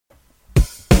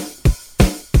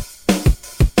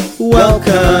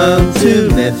Welcome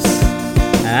to Myths.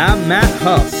 I'm Matt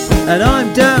Huss. And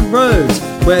I'm Dan Rhodes.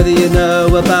 Whether you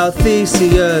know about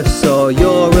Theseus or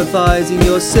you're revising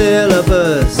your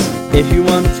syllabus, If you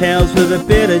want tales with a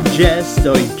bit of jest,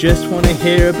 or you just want to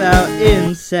hear about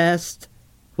incest.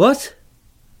 What?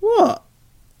 What?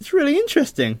 It's really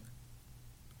interesting.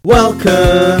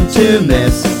 Welcome to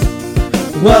Myths.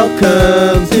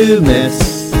 Welcome to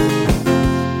Myths.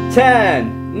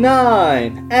 10,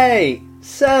 9, 8,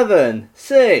 7,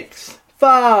 6,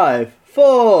 5,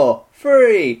 4,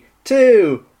 3,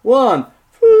 2, 1.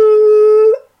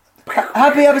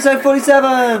 Happy episode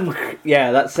 47!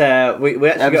 Yeah, that's we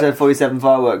actually Episode 47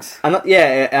 fireworks. I'm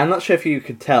not sure if you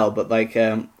could tell, but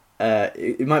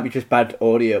it might be just bad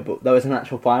audio, but there was an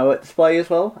actual firework display as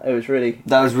well. It was really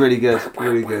That was really good.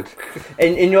 Really good.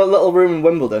 in your little room in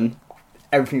Wimbledon.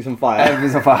 Everything's on fire.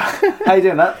 Everything's on fire. How you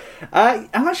doing, Matt?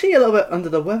 I'm actually a little bit under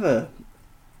the weather.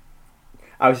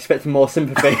 I was expecting more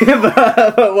sympathy,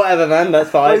 but whatever, man. That's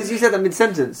fine. Well, you said that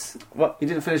mid-sentence. What? You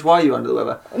didn't finish why you were under the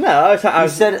weather. No, I You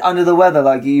was. said under the weather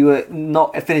like you were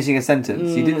not finishing a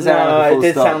sentence. You didn't say it No, like a it full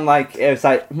did stop. sound like it was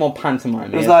like more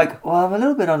pantomime. It was like, well, I'm a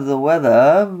little bit under the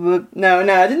weather, but... No,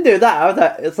 I didn't do that. I was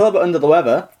like, it's a little bit under the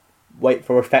weather. Wait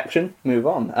for affection. Move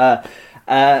on.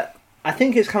 I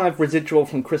think it's kind of residual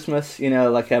from Christmas. You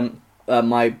know, like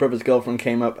my brother's girlfriend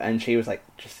came up and she was like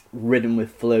just ridden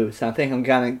with flu. So I think I'm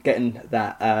kind of getting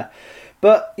that.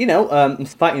 But you know, I'm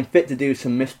fighting fit to do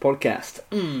some Myths podcast.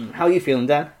 How are you feeling,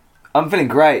 Dan? I'm feeling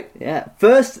great. Yeah.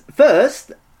 First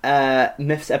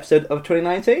Myths episode of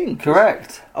 2019.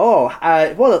 Correct. Oh,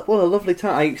 what a lovely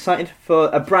time. Are you excited for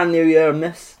a brand new year of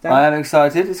Myths, Dan? I am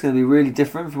excited. It's going to be really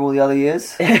different from all the other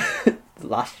years.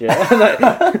 Last year.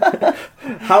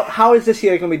 How is this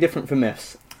year going to be different from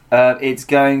Myths? It's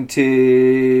going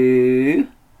to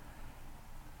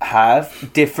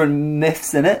have different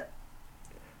myths in it.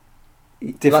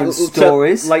 Different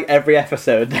stories. Like every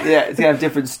episode. Yeah, it's going to have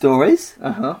different stories.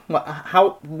 Uh-huh.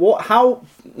 How...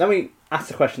 Let me ask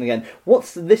the question again.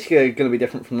 What's this year going to be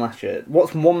different from last year?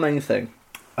 What's one main thing?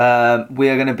 We are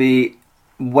going to be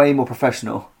way more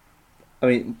professional. I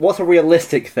mean, what's a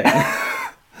realistic thing?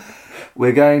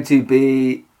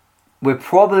 We're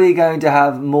probably going to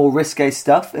have more risque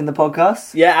stuff in the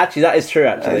podcast. Yeah, actually, that is true,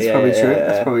 actually.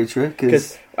 That's probably true.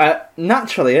 Because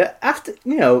naturally, after,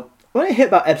 you know, when it hit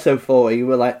about episode 40,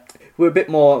 we're a bit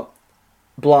more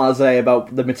blasé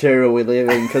about the material we're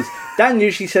leaving, because Dan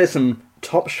usually says some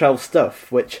top shelf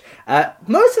stuff, which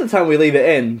most of the time we leave it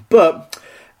in, but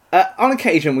on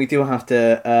occasion we do have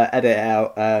to edit it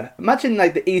out. Imagine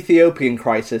like the Ethiopian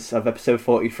crisis of episode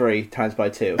 43 times by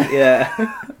 2.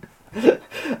 Yeah.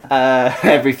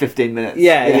 Every 15 minutes.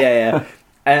 Yeah.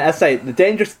 And as I say, the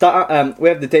dangerous we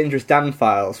have the Dangerous Dan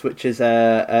files, which is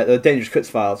the Dangerous Cuts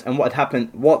files, and what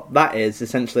that is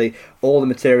essentially all the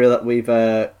material that we've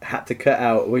had to cut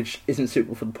out, which isn't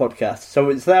suitable for the podcast. So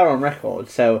it's there on record.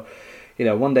 So, you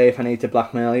know, one day if I need to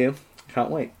blackmail you, can't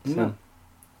wait.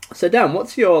 So Dan,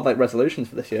 what's your resolutions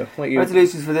for this year?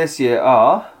 Resolutions for this year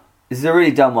are... This is a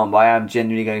really dumb one, but I am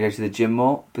genuinely going to go to the gym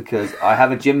more, because I have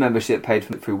a gym membership paid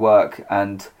for through work,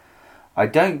 and I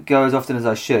don't go as often as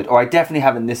I should, or I definitely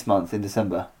haven't this month in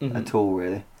December at all,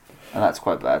 really, and that's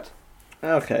quite bad.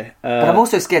 Okay. But I'm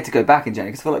also scared to go back in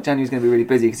January, because I feel like January's going to be really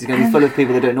busy, because it's going to be full of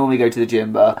people that don't normally go to the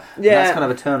gym, but that's kind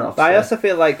of a turn-off. I also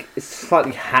feel like it's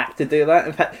slightly hacked to do that.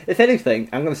 In fact, if anything,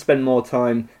 I'm going to spend more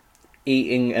time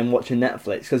eating and watching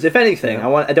Netflix, because if anything, I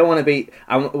want to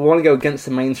go against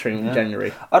the mainstream in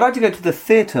January. I'd like to go to the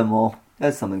theatre more.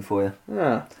 There's something for you.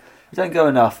 Yeah. I don't go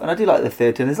enough, and I do like the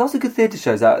theatre, and there's lots of good theatre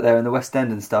shows out there in the West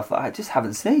End and stuff that I just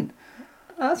haven't seen.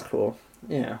 That's cool.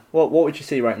 Yeah. What would you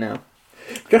see right now?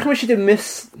 Do you reckon we should do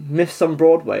Myths on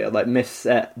Broadway, or like Myths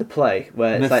the play,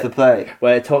 where it's Myths the play,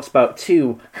 where it talks about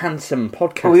two handsome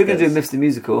podcasters? Oh, we were going to do Myths the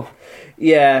musical.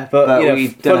 Yeah, but you know, we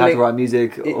don't know how to write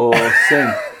music or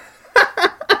sing.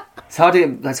 It's hard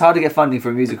to get funding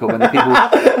for a musical when the people...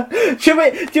 Do you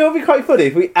know what would be quite funny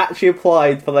if we actually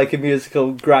applied for like a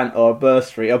musical grant or a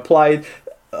bursary, applied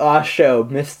our show,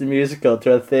 Myths the Musical,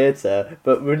 to a theatre,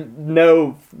 but with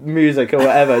no music or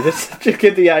whatever, just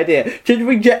give the idea.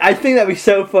 I think that'd be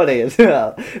so funny as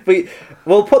well.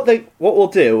 We'll find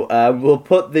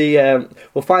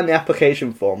the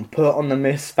application form, put it on the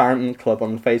Myths Fan Club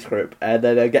on the Facebook group, and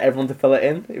then get everyone to fill it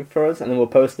in for us, and then we'll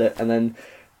post it, and then...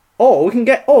 we can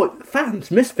get...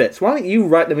 fans, misfits. Why don't you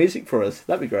write the music for us?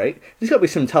 That'd be great. There's got to be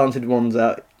some talented ones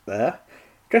out there.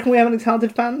 Do you reckon we have any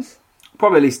talented fans?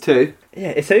 Probably at least 2.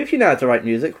 Yeah, so if you know how to write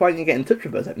music, why don't you get in touch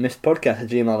with us at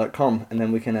mythpodcast@gmail.com, and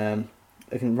then we can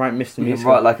write Myths the Musical. You can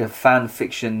write like a fan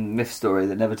fiction myth story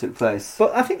that never took place.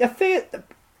 But I think...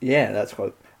 Yeah, that's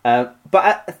quite... But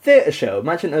at a theatre show,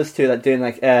 imagine us two like doing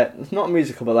like it's not a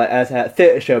musical, but like as a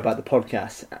theatre show about the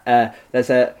podcast.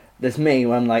 There's me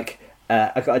where I'm like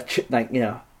I got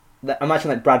imagine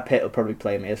like Brad Pitt will probably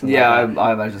play me or something. Yeah, like that.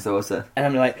 I imagine so also. And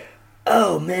I'm like,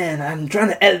 oh man, I'm trying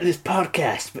to edit this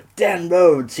podcast, but Dan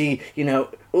Rhodes, he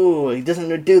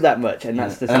doesn't do that much, and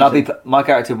that's the. And my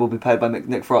character will be played by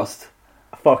Nick Frost.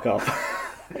 Fuck off.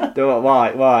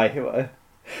 Why?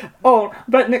 Oh,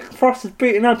 but Nick Frost is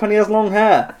beaten up and he has long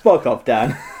hair. Fuck off,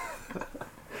 Dan.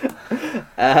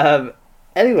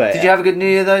 Anyway. Did you have a good New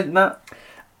Year though, Matt?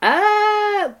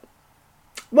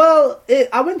 Well,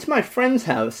 I went to my friend's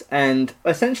house, and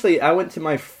essentially I went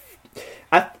to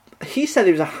he said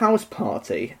it was a house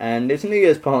party, and it's a New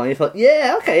Year's party. I thought,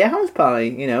 yeah, okay, a house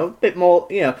party, a bit more,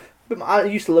 I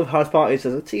used to love house parties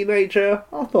as a teenager.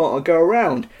 I thought I'd go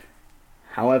around.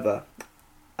 However,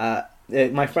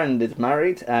 my friend is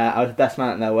married. I was the best man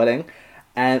at their wedding,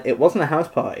 and it wasn't a house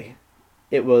party.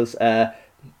 It was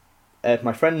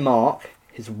my friend Mark,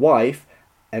 his wife,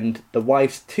 and the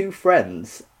wife's two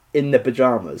friends in their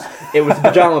pajamas. It was a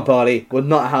pajama party, was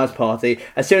not a house party.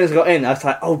 As soon as I got in, I was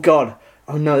like, oh god,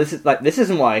 oh no, this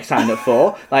isn't what I signed up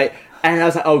for. And I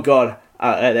was like, oh god.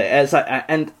 It's like,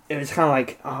 and it was kind of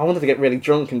like, I wanted to get really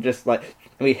drunk and just like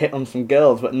maybe hit on some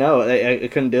girls, but no, I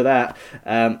couldn't do that.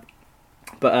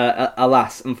 But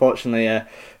alas, unfortunately,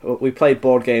 we played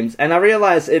board games, and I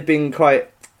realised it'd been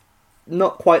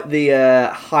not quite the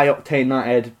high octane night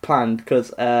I had planned,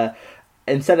 because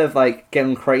instead of like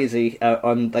getting crazy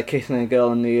on like kissing a girl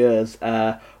on New Year's,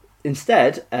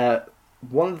 instead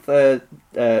one of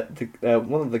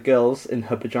the girls in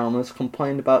her pajamas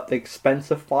complained about the expense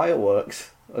of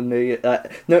fireworks on New Year.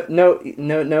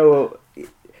 No.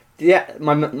 Yeah,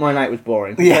 my night was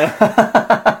boring. Yeah.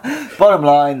 Bottom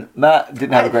line, Matt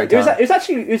didn't have a great time. It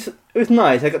was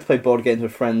nice. I got to play board games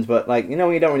with friends, but like when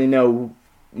you don't really know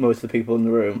most of the people in the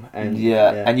room, and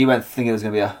and you went thinking it was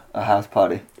going to be a house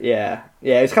party. Yeah,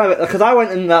 it was kind of because I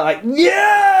went in there like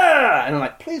yeah, and I'm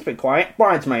like, please be quiet,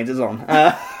 Bridesmaids is on.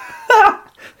 That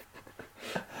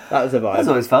was a vibe. That's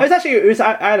always fun.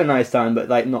 I had a nice time, but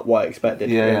like not what I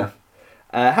expected. Yeah.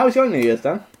 How was your New Year's,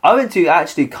 Dan? I went to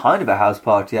actually kind of a house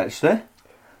party, actually.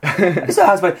 It's a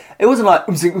house party. It wasn't like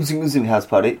house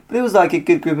party, but it was like a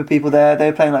good group of people there. They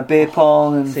were playing like beer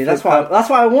pong and that's why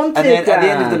I wanted. And then at the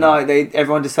end of the night,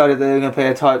 everyone decided they were going to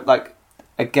play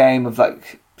a game of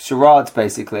like charades,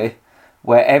 basically,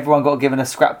 where everyone got given a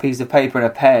scrap piece of paper and a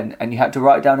pen, and you had to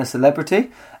write down a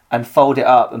celebrity and fold it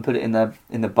up and put it in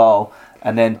the bowl,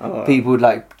 and then people would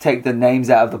like take the names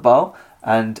out of the bowl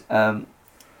and.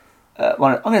 I'm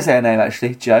going to say her name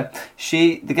actually, Jo.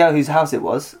 The girl whose house it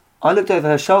was, I looked over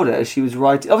her shoulder as she was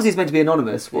writing. Obviously, it's meant to be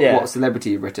anonymous. What celebrity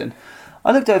you've written?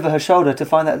 I looked over her shoulder to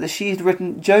find out that she had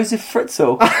written Joseph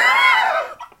Fritzl,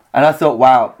 and I thought,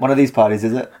 wow, one of these parties,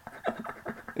 is it?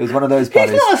 It was one of those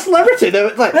parties. He's not a celebrity, though.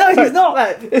 He's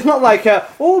not. It's not like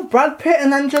Brad Pitt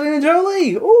and Angelina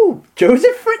Jolie. Oh,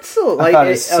 Joseph Fritzl. I found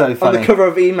it so funny. On the cover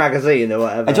of E! Magazine or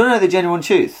whatever. And do you want to know the genuine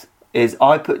truth? Is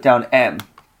I put down M.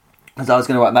 Because I was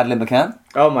going to write Madeleine McCann.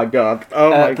 Oh my god!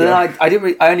 But then I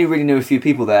didn't. I only really knew a few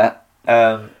people there.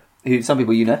 Who some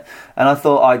people and I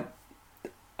thought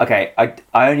I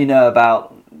only know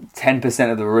about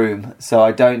 10% of the room, so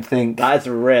I don't think that's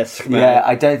a risk. Man. Yeah,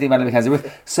 I don't think Madeleine McCann's a risk.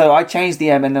 So I changed the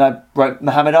M and then I wrote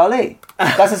Muhammad Ali.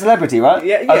 That's a celebrity, right?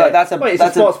 Yeah. That's a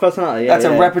sports personality. That's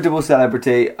a reputable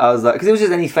celebrity. I was like, because it was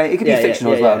just any it could be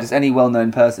fictional as well, just any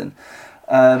well-known person.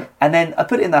 And then I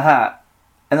put it in the hat.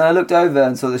 And then I looked over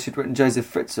and saw that she'd written Joseph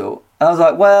Fritzl. And I was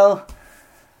like, well,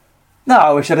 no,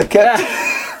 I wish I'd have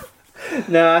kept...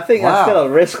 No, I think that's still a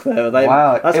risk, though.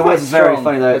 Wow. That's it was very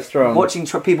funny, though. Strong. Watching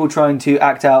people trying to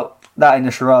act out that in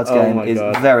a charades game is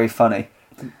very funny.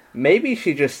 Maybe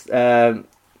she just...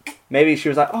 maybe she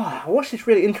was like, oh, I watched this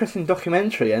really interesting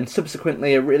documentary and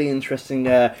subsequently a really interesting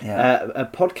a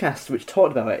podcast which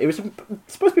talked about it. It was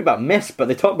supposed to be about myths, but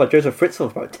they talked about Joseph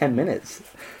Fritzl for about 10 minutes.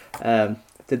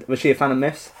 Was she a fan of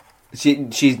myths?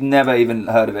 She's never even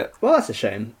heard of it. Well, that's a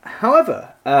shame.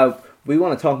 However, we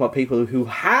want to talk about people who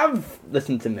have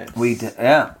listened to myths. We do,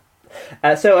 yeah.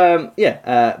 So we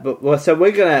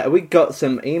got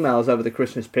some emails over the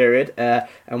Christmas period,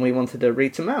 and we wanted to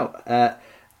read some out.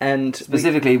 And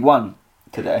specifically one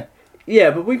today.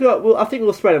 Yeah, but I think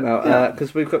we'll spread them out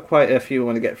because we've got quite a few we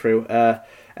want to get through,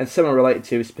 and some are related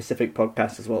to specific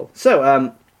podcasts as well.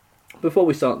 So before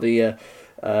we start the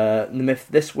myth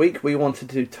this week, we wanted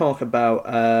to talk about.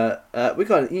 We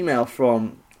got an email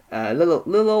from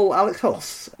little old Alex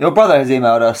Hoss. Your brother has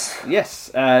emailed us.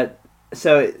 Yes.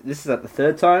 So this is the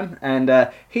third time, and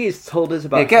he's told us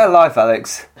about. Yeah, get a life,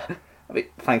 Alex.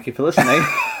 Thank you for listening.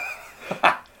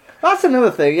 That's that's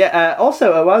another thing. Yeah.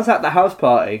 Also, I was at the house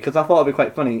party because I thought it'd be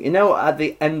quite funny. You know, at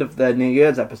the end of the New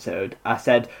Year's episode, I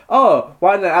said, "Oh,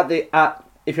 why not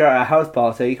if you're at a house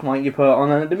party, why don't you put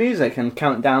on the music and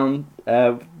count down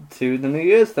to the New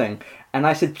Year's thing?" And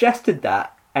I suggested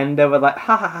that, and they were like,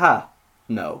 "Ha ha ha,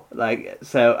 no!" Like,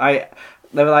 they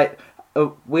were like,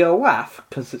 oh, "We'll laugh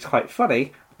because it's quite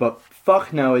funny, but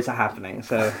fuck no, is it happening?"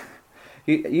 So.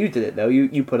 You did it though.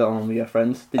 You put it on with your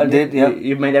friends. Didn't I did. Yeah.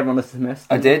 You made everyone listen to this.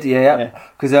 I did. Yeah.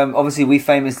 Because obviously we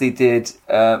famously did.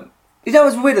 It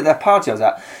was weird at that party I was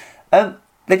at.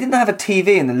 They didn't have a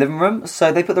TV in the living room,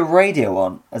 so they put the radio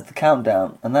on as the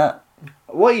countdown, and that.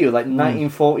 What are you, like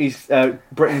 1940s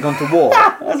Britain gone to war?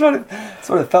 That's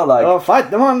what it felt like. Oh, fight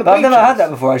them on the But I've never beaches. had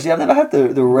that before. Actually, I've never had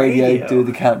the radio do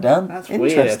the countdown. That's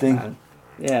interesting. Weird, man.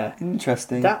 Yeah.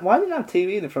 Interesting. Why didn't they have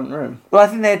TV in the front room? Well, I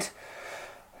think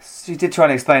she did try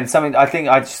and explain something.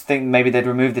 I just think maybe they'd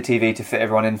removed the TV to fit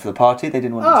everyone in for the party. They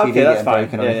didn't want the TV getting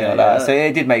broken or anything like that. So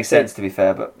it did make sense, to be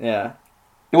fair, but yeah,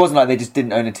 it wasn't like they just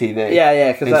didn't own a TV.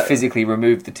 Yeah, because they physically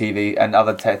removed the TV and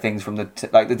other things from the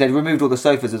they removed all the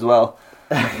sofas as well.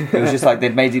 It was just like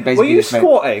they'd made it basically. Were you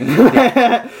squatting?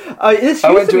 Yeah.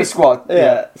 I went to a squat.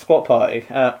 Yeah, squat party.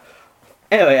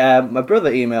 Anyway, my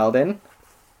brother emailed in.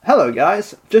 Hello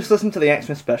guys, just listened to the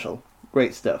Xmas special.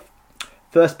 Great stuff.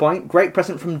 First point, great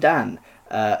present from Dan.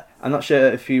 I'm not sure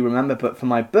if you remember, but for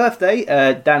my birthday,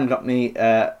 Dan got me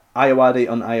Ayawadi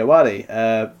on Ayawadi,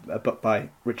 a book by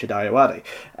Richard Ayawadi.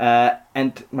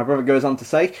 And my brother goes on to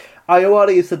say,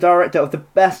 Ayawadi is the director of the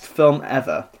best film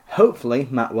ever. Hopefully,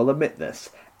 Matt will admit this.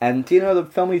 And do you know the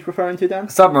film he's referring to, Dan?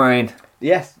 Submarine.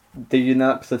 Yes. Did you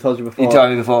know? Because I told you before. You told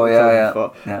me before, yeah.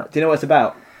 Do you know what it's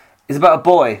about? It's about a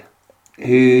boy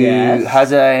who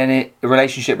has a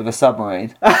relationship with a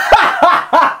submarine.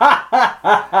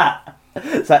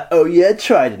 It's like, oh yeah,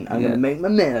 Trident, I'm gonna make my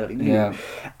melody. Yeah.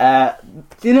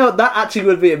 You know, that actually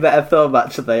would be a better film.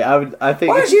 Actually, I think.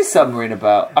 What is Submarine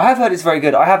about? I have heard it's very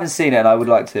good. I haven't seen it, and I would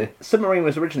like to. Submarine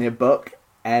was originally a book,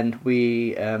 and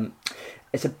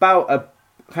it's about a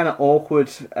kind of awkward,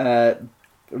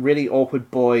 really awkward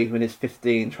boy when he's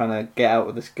 15 trying to get out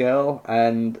with this girl,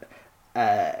 and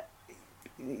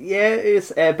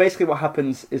it's basically what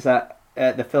happens is that.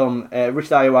 The film,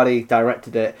 Richard Ayoade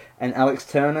directed it, and Alex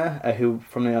Turner, who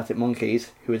from the Arctic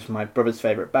Monkeys, who is my brother's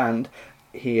favourite band,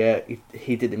 he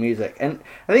did the music. And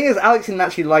I think Alex didn't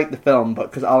actually like the film,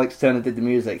 but because Alex Turner did the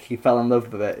music, he fell in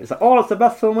love with it. It's like, oh, it's the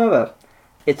best film ever.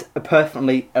 It's a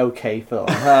perfectly okay film.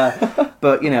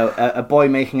 But, you know, a boy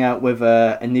making out with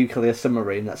a nuclear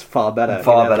submarine, that's far better.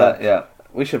 Far better, yeah.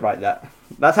 We should write that.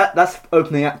 That's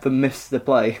opening up for Myths the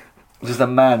Play. Just a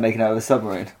man making out with a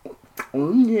submarine.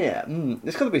 Yeah,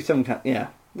 there's got to be some kind. Yeah,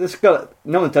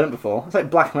 no one's done it before. It's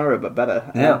like Black Mirror, but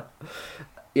better.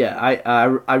 Yeah,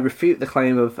 I refute the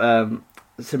claim of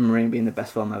Submarine being the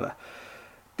best film ever.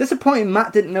 Disappointing,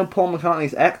 Matt didn't know Paul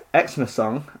McCartney's Xmas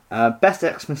song. Best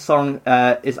Xmas song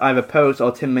is either Pose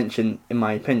or Tim Minchin, in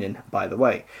my opinion. By the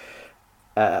way,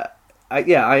 it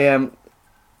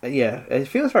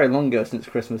feels very long ago since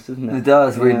Christmas, doesn't it? It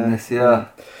does. Reading this, yeah.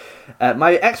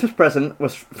 My Xmas present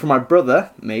was from my brother,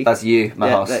 me. That's you, my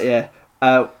house.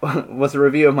 Was a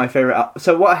review of my favourite...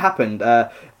 So what happened,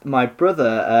 my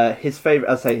brother, his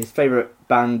favourite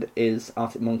band is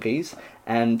Arctic Monkeys,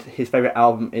 and his favourite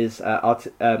album is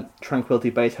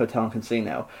Tranquility Base Hotel and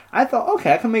Casino. I thought,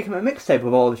 okay, I can make him a mixtape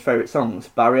of all of his favourite songs,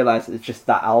 but I realised it's just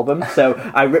that album, so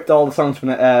I ripped all the songs from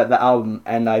the album,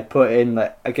 and I put in,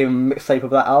 I gave him a mixtape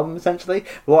of that album, essentially.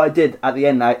 But what I did at the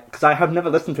end, because I have never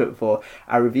listened to it before,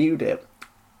 I reviewed it,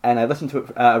 and I listened to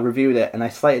it, I reviewed it, and I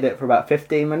slated it for about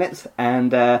 15 minutes,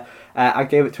 and I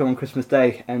gave it to him on Christmas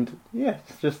Day, and yeah,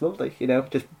 it's just lovely, you know,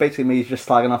 just basically me just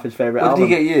slagging off his favourite album. What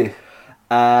did he get you?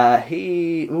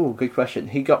 Good question.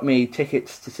 He got me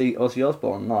tickets to see Ozzy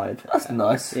Osbourne live. That's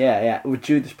nice. Yeah, with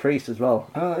Judas Priest as well.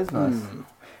 Oh, that is nice.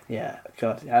 Yeah,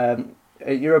 God.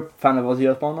 You're a fan of Ozzy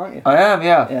Osbourne, aren't you? I am,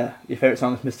 yeah. Yeah, your favourite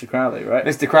song is Mr. Crowley, right?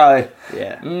 Mr. Crowley.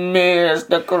 Yeah.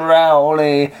 Mr.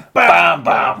 Crowley. Bam,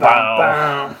 bam,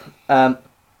 bam.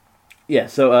 Yeah,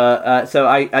 so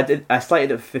I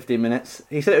slated it for 15 minutes.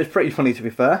 He said it was pretty funny, to be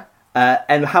fair.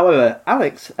 And however,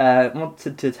 Alex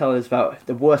wanted to tell us about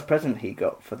the worst present he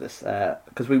got for this,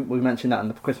 because we mentioned that in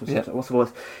the Christmas episode. What's the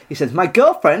worst? He says, my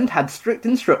girlfriend had strict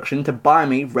instruction to buy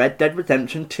me Red Dead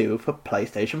Redemption 2 for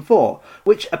PlayStation 4,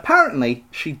 which apparently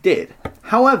she did.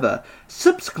 However,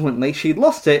 subsequently she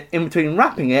lost it in between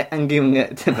wrapping it and giving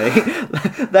it to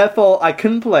me. Therefore, I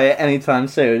couldn't play it anytime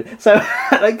soon. So,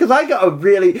 because I got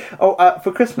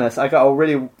for Christmas, I got a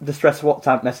really distressed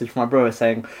WhatsApp message from my brother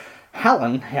saying,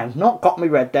 Helen has not got me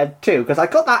Red Dead 2 because I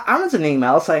got that Amazon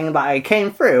email saying that it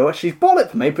came through. She's bought it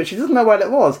for me, but she doesn't know where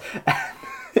it was.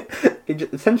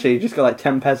 Essentially, you just got like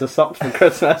 10 pairs of socks for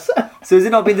Christmas. So has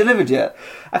it not been delivered yet?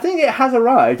 I think it has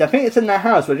arrived. I think it's in their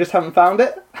house. We just haven't found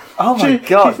it. Oh my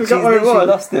god! She forgot where it was.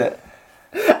 Lost it.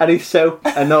 And he's so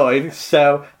annoyed,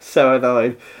 so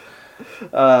annoyed.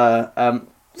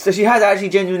 So she has actually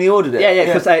genuinely ordered it. Yeah,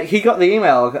 because he got the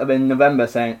email in November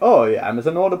saying, "Oh, yeah,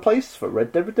 Amazon order placed for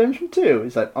Red Dead Redemption 2."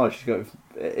 He's like, "Oh, she's got."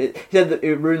 He said that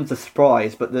it ruins the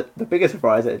surprise, but the biggest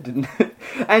surprise it didn't.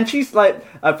 And she's like,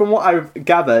 from what I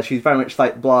gather, she's very much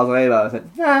like blasé about it. I said,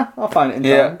 "Yeah, I'll find it in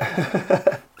time."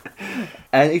 Yeah.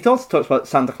 And he also talks about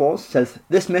Santa Claus. Says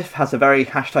this myth has a very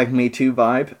 #MeToo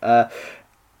vibe.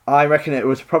 I reckon it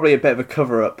was probably a bit of a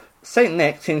cover-up. Saint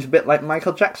Nick seems a bit like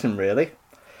Michael Jackson, really.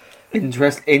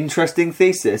 Interesting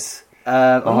thesis.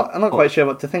 I'm not quite sure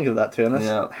what to think of that, to be honest.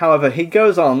 Yeah. However, he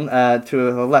goes on to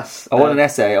a less... I want an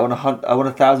essay. I want a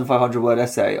 1,500 word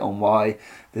essay on why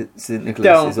St.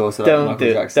 Nicholas is also like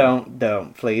Michael Jackson.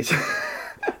 Don't, please.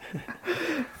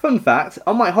 Fun fact,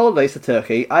 on my holidays to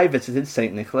Turkey, I visited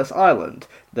St. Nicholas Island,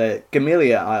 the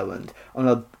Gamelia Island, on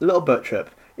a little boat trip.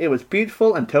 It was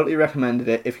beautiful and totally recommended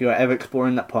it if you are ever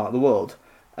exploring that part of the world.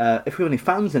 If you have any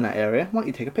fans in that area, why don't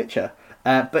you take a picture?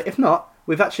 But if not,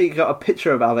 we've actually got a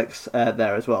picture of Alex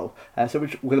there as well. So we're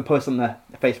going to post on the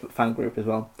Facebook fan group as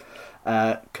well.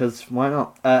 Because why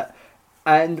not?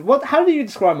 And how do you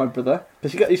describe my brother?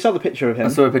 Because you saw the picture of him. I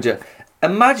saw a picture.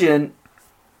 Imagine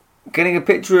getting a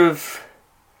picture of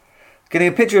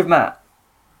Matt,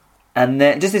 and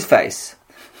then just his face,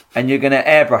 and you're going to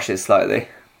airbrush it slightly.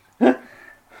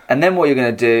 And then what you're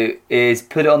going to do is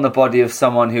put it on the body of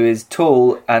someone who is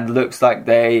tall and looks like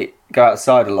they go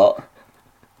outside a lot.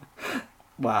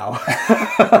 Wow.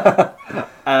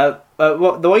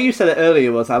 The way you said it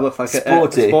earlier was I look like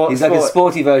sporty. He's like a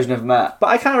sporty version of Matt. But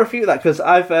I can't refute that because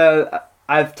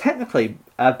I've technically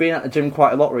been at the gym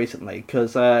quite a lot recently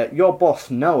because your boss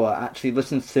Noah actually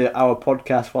listens to our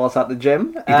podcast while I was at the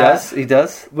gym. He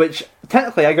does. Which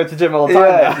technically I go to the gym all the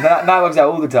time. Yeah, Matt works out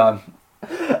all the time.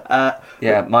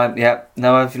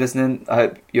 Noah, if you're listening, I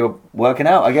hope you're working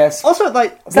out, I guess. Also,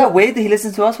 like... Is that weird that he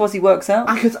listens to us whilst he works out?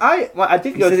 Because I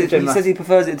did go to the gym. He says he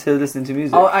prefers it to listening to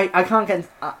music. Oh, I can't get...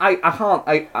 I can't...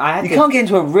 You can't get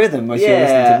into a rhythm when you're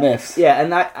listening to myths. Yeah,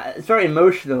 and it's very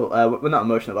emotional. Well, not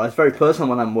emotional, but it's very personal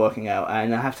when I'm working out,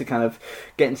 and I have to kind of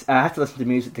I have to listen to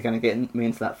music to kind of get me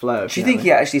into that flow. Do you think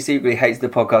he actually secretly hates the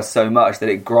podcast so much that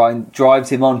it drives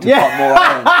him on to put more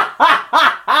on?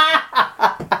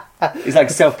 It's like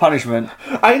self-punishment.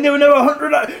 I never know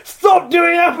 100... Stop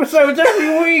doing episodes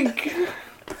every week!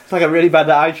 It's like a really bad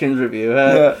iTunes review.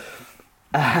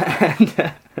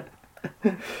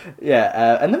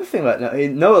 Another thing about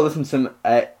Noah listens to him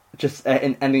just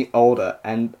in any order,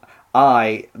 and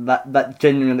that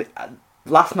genuinely...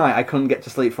 last night I couldn't get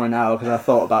to sleep for an hour because I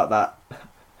thought about that.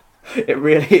 It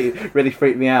really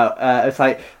freaked me out. It's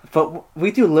like... But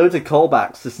we do loads of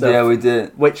callbacks to stuff. Yeah, we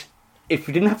did. Which, if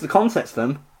we didn't have the context of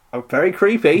them... Oh, very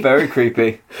creepy. Very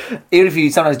creepy. Even if you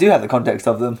sometimes do have the context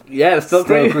of them. Yeah, it's still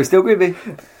creepy. Still creepy.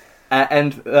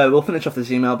 And we'll finish off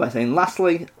this email by saying,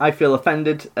 lastly, I feel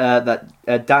offended that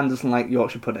Dan doesn't like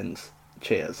Yorkshire puddings.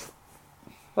 Cheers.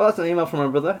 Well, that's an email from my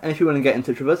brother, and if you want to get in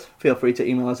touch with us, feel free to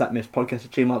email us at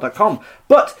mythpodcast@gmail.com.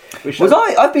 But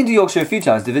I've been to Yorkshire a few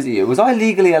times to visit you. Was I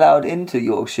legally allowed into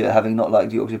Yorkshire, having not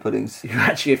liked Yorkshire puddings? You're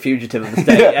actually a fugitive of the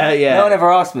state. Yeah. No one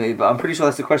ever asked me, but I'm pretty sure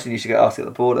that's a question you should get asked at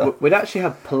the border. We'd actually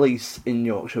have police in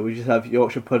Yorkshire. We just have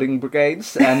Yorkshire pudding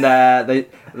brigades, and they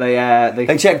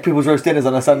check people's roast dinners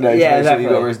on a Sunday. Yeah, exactly.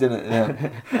 Sure you got roast dinner.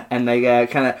 Yeah. And they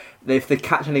kind of. If they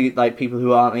catch any people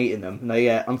who aren't eating them, they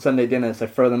on Sunday dinners they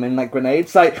throw them in like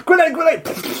grenades, like grenade,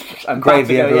 and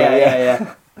gravy everywhere.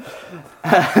 Yeah.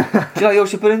 Do you like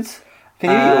Yorkshire puddings? Can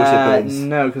you eat Yorkshire puddings?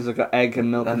 No, because I've got egg and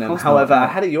milk in them. However, I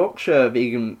had a Yorkshire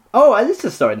vegan. Oh, this is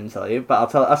a story I didn't tell you,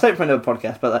 but I'll say it for another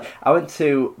podcast. But I went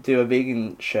to do a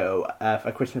vegan show for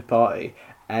a Christmas party,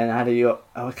 and I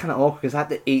was kind of awkward because I had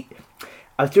to eat.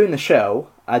 I was doing the show.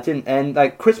 I didn't, and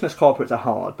like Christmas corporates are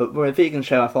hard, but for a vegan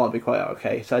show, I thought it'd be quite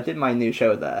okay. So I did my new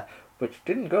show there, which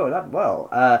didn't go that well.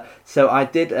 So I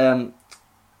did,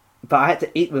 but I had to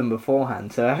eat with them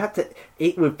beforehand. So I had to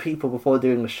eat with people before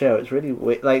doing the show. It's really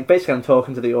weird. Like basically, I'm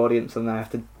talking to the audience, and I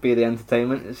have to be the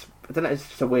entertainment. I don't know. It's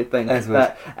just a weird thing. That's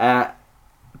weird.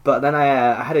 But then I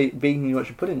had a vegan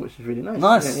Yorkshire pudding, which was really nice.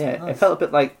 Nice. Yeah, nice. It felt a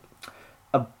bit like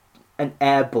an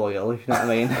air boil, if you know what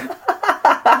I mean.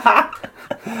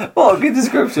 What a good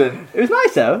description. It was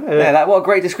nice though. What a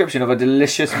great description of a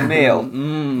delicious meal.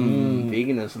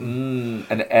 Veganism.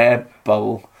 An air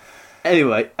bowl.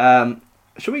 Anyway,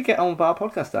 should we get on with our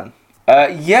podcast then?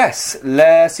 Yes.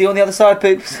 Let's see you on the other side,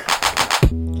 poops.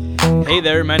 Hey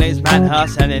there, my name's Matt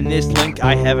Huss, and in this link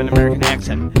I have an American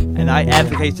accent, and I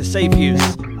advocate the safe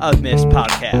use of Myths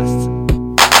podcasts.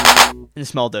 In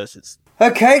small doses.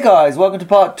 Okay, guys, welcome to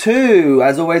part 2.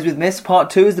 As always with Myths, part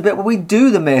 2 is the bit where we do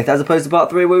the myth, as opposed to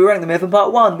part 3 where we rank the myth, and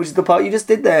part 1, which is the part you just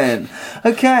did then.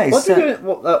 Okay, What do you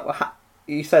do?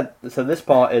 You said so. This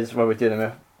part is where we do the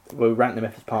myth. Where we rank the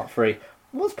myth as part 3.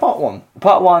 What's part 1?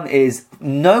 Part 1 is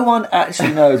no one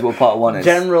actually knows what part 1 is.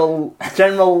 General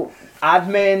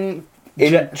admin,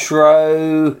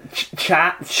 Intro,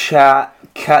 chat,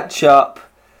 catch up,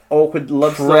 awkward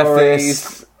love preface,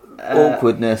 stories,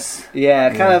 awkwardness.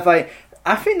 Yeah, kind of like.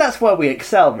 I think that's where we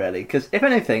excel, really. Because if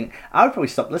anything, I would probably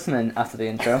stop listening after the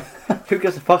intro. Who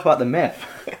gives a fuck about the myth?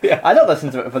 Yeah. I don't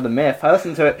listen to it for the myth. I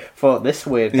listen to it for this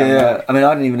weird. Yeah, I mean, I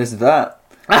didn't even listen to that.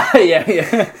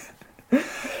 yeah.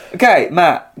 Okay,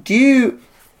 Matt, do you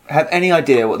have any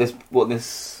idea what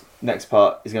this next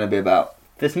part is going to be about?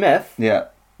 This myth, Yeah.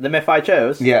 the myth I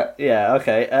chose. Yeah. Yeah.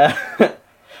 Okay.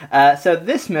 So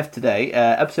this myth today,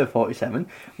 episode 47,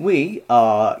 we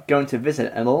are going to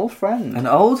visit an old friend. An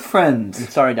old friend. I'm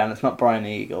sorry, Dan, it's not Brian the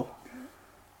Eagle.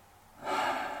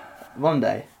 One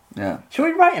day. Yeah. Shall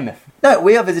we write a myth? No,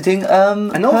 we are visiting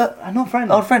An old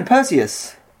friend. old friend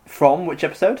Perseus. From which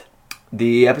episode?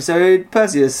 The episode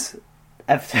Perseus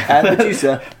Episode. and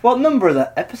Medusa. What number is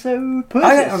that? Episode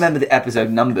Perseus? I don't remember the episode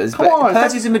numbers, Come but on,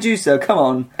 Perseus and Medusa, come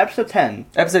on. Episode 10.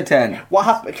 Episode 10. What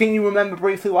happened? Can you remember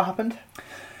briefly what happened?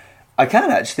 I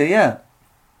can actually, yeah.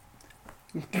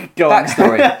 Go on.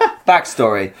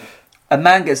 Backstory. A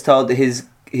man gets told that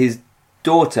his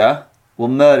daughter will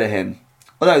murder him.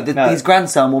 No. His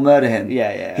grandson will murder him.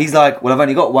 Yeah. He's like, well, I've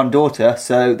only got one daughter,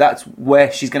 so that's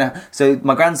where she's going to... So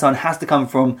my grandson has to come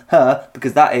from her,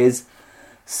 because that is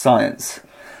science.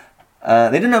 They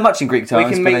didn't know much in Greek times,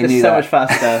 We can but make they this knew so that. much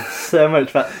faster. So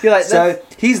much faster. You're like, So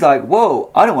he's like,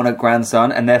 whoa, I don't want a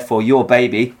grandson, and therefore your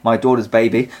baby, my daughter's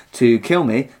baby, to kill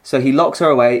me. So he locks her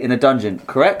away in a dungeon,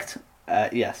 correct?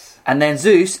 yes. And then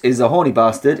Zeus is a horny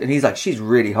bastard, and he's like, she's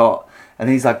really hot. And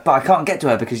he's like, but I can't get to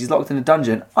her because she's locked in a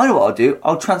dungeon. I know what I'll do.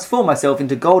 I'll transform myself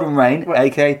into Golden Rain,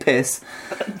 aka Piss,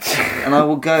 and I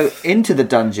will go into the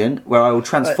dungeon where I will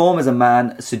transform as a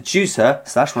man, seduce her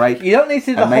 / rape. You don't need to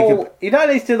do the And make whole. You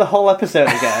don't need to do the whole episode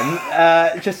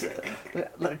again. Just.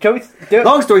 Can we do it?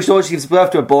 Long story short, she gives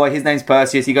birth to a boy. His name's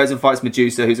Perseus. He goes and fights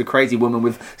Medusa, who's a crazy woman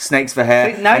with snakes for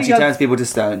hair, See, now and you she got- turns people to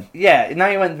stone. Yeah. Now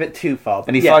you went a bit too far.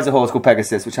 And he yeah. flies a horse called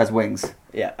Pegasus, which has wings.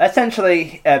 Yeah.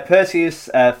 Essentially, Perseus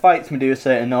fights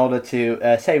Medusa in order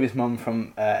to save his mum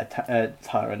from a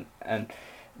tyrant. And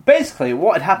basically,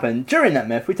 what had happened during that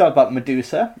myth, we talked about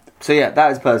Medusa. So yeah,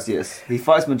 that is Perseus. He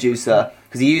fights Medusa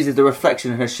because he uses the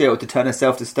reflection of her shield to turn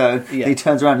herself to stone. Yeah. And he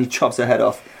turns around and he chops her head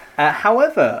off.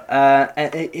 However,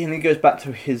 and he goes back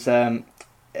to his the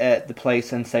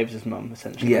place and saves his mum,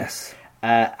 essentially. Yes.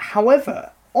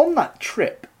 However, on that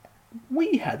trip,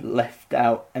 we had left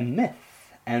out a myth.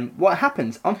 And what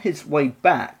happens, on his way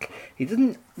back, he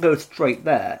doesn't go straight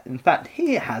there. In fact,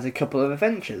 he has a couple of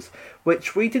adventures,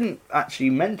 which we didn't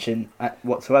actually mention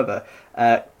whatsoever.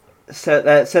 So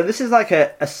this is like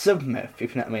a sub-myth,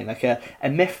 if you know what I mean, like a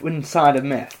myth inside a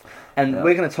myth. And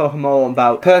we're going to talk more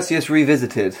about Perseus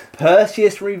Revisited.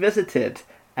 Perseus Revisited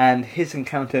and his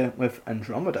encounter with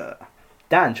Andromeda.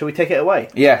 Dan, shall we take it away?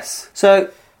 Yes. So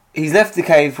he's left the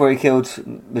cave where he killed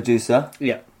Medusa.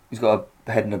 Yeah. He's got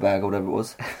a head in a bag or whatever it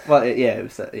was. Well, it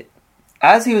was...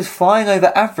 As he was flying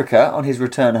over Africa on his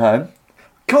return home,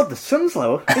 God, the sun's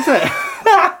low, isn't it?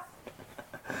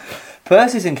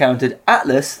 Perseus encountered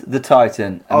Atlas the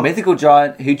Titan, a mythical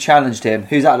giant who challenged him.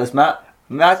 Who's Atlas, Matt?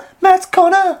 Matt's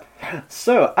Connor!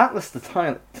 So, Atlas the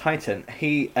Titan,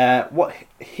 he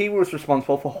was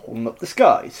responsible for holding up the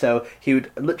sky. So, he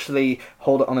would literally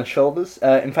hold it on his shoulders.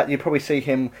 In fact, you'd probably see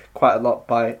him quite a lot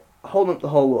by holding up the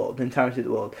whole world, the entirety of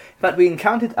the world. In fact, we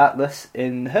encountered Atlas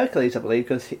in Hercules, I believe,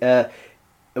 because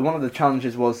one of the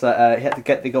challenges was that he had to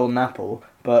get the golden apple,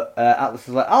 but Atlas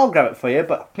was like, I'll grab it for you,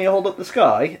 but can you hold up the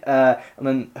sky? And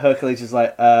then Hercules is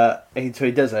like, so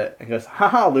he does it, and he goes,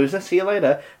 haha, loser, see you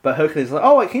later. But Hercules is like,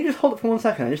 oh wait, can you just hold it for 1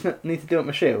 second? I just need to do it with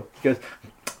my shoe. He goes,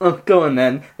 oh, go on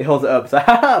then. He holds it up, so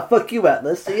haha, fuck you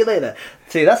Atlas, see you later.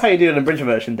 See, that's how you do it in a bridge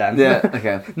version, Dan. Yeah,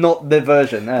 okay. Not the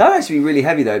version. That would actually be really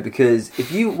heavy though, because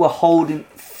if you were holding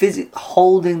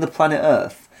the planet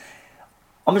Earth,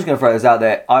 I'm just going to throw this out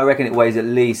there. I reckon it weighs at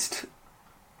least,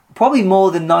 probably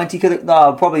more than 90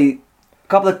 probably a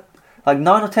couple of, like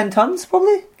 9 or 10 tons,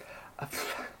 probably?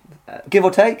 Give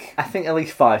or take? I think at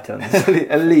least 5 tons.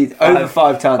 At least over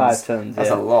 5 tons. 5 tons. That's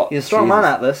yeah. a lot. He's a strong man,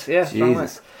 Atlas. Yeah, strong man.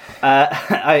 Jesus.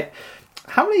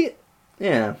 How many?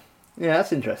 Yeah. Yeah,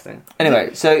 that's interesting.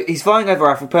 Anyway, so he's flying over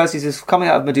Africa. Perseus is coming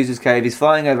out of Medusa's cave. He's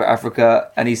flying over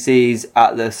Africa, and he sees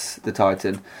Atlas, the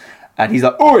Titan, and he's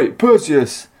like, "Oi,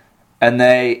 Perseus!" And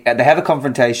they have a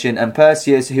confrontation, and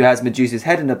Perseus, who has Medusa's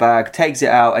head in a bag, takes it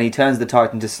out, and he turns the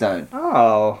Titan to stone.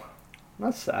 Oh,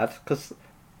 that's sad. Because,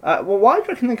 why do you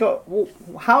reckon they got?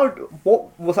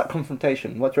 What was that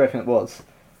confrontation? What do you reckon it was?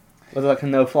 Was it like a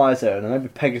no-fly zone? And maybe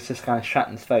Pegasus kind of shat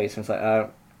in his face and was like,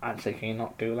 actually, can you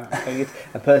not do that, Pegasus?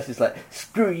 And Perseus like,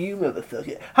 screw you,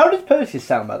 motherfucker. How does Perseus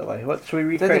sound, by the way? What should we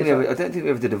recreate? I don't think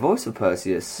we ever did a voice of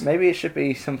Perseus. Maybe it should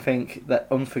be something that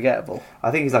unforgettable.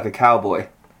 I think he's like a cowboy.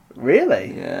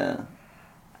 Really? Yeah.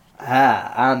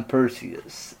 I'm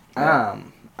Perseus.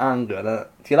 I'm gonna.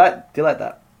 Do you like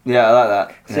that? Yeah, I like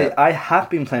that. See, Yeah. I have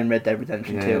been playing Red Dead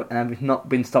Redemption 2, and I've not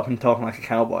been stopping talking like a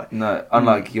cowboy. No,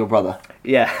 unlike your brother.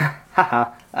 Yeah,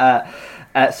 haha.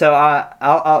 So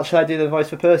I'll shall I do the voice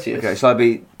for Perseus? Okay, shall I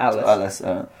be Atlas?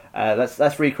 Atlas?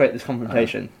 Let's recreate this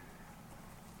confrontation.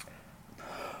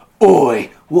 Oi,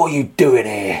 what are you doing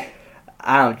here?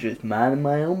 I'm just minding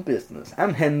my own business.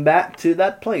 I'm heading back to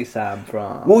that place I'm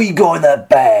from. What you got in that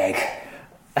bag?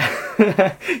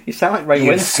 You sound like Ray You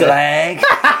Winston. slag.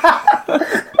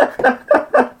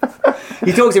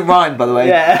 He talks in rhyme, by the way.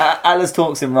 Yeah. Atlas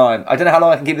talks in rhyme. I don't know how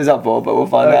long I can keep this up for, but we'll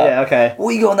find out. Yeah, okay.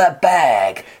 What you got in that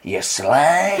bag? You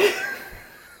slag.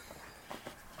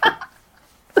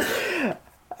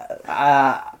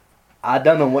 I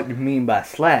don't know what you mean by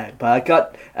slag, but I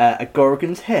got a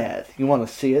Gorgon's head. You want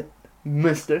to see it,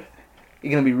 mister?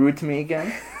 You gonna be rude to me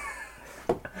again?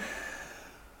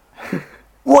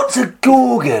 What's a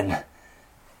Gorgon?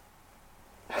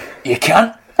 You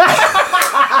can't.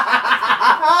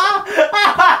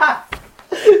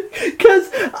 Because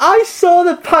I saw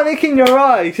the panic in your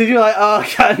eyes. Because you're like, oh,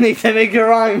 I need to make a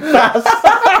rhyme fast.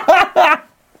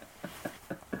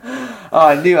 Oh,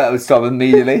 I knew that would stop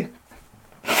immediately.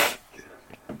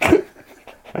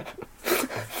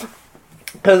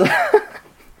 Because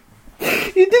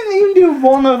you didn't even do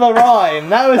one other rhyme.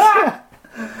 That was...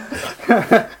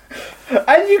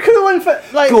 And you could have went for,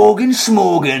 like... Gorgon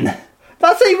Smorgon.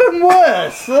 That's even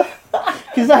worse.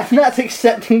 Because that's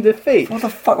accepting defeat. What the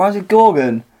fuck rhymes with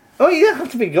Gorgon? Oh, you don't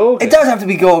have to be Gorgon. It does have to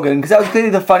be Gorgon, because that was clearly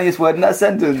the funniest word in that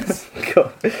sentence.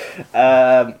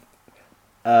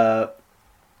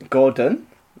 Gordon.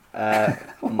 Alright,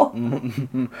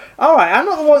 I'm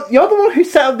not the one. You're the one who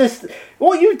set up this.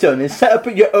 What you've done is set up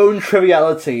your own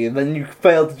triviality, and then you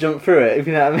fail to jump through it. If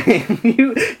you know what I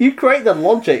mean, you create the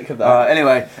logic of that.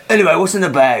 Anyway, what's in the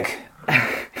bag?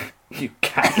 You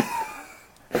can't.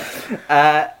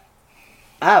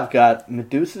 I've got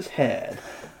Medusa's head.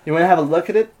 You want to have a look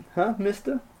at it, huh,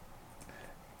 Mister?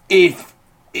 If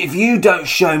you don't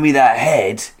show me that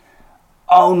head,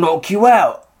 I'll knock you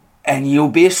out, and you'll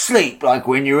be asleep like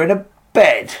when you're in a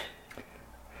bed.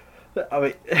 I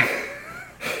mean,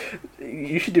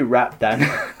 you should do rap, Dan.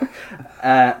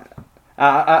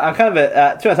 I'm kind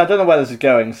of to be honest, I don't know where this is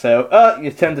going. So,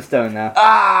 you turned to stone now.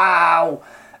 Ow!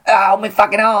 Ow, my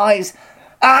fucking eyes!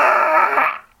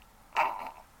 Ah!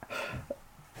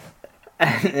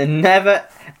 And never,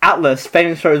 Atlas,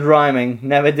 famous for his rhyming,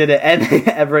 never did it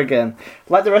ever again.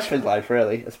 Like the rest of his life,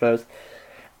 really, I suppose.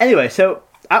 Anyway, so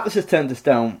Atlas has turned to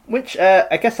stone, which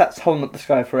I guess that's holding up the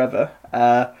sky forever.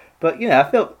 But you know,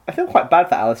 I feel quite bad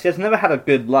for Atlas. He has never had a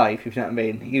good life, if you know what I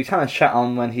mean. He was kind of shat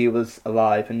on when he was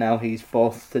alive, and now he's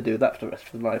forced to do that for the rest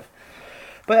of his life.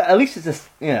 But at least it's just,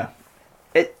 you know,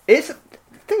 it's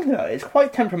think about it. It's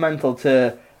quite temperamental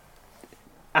to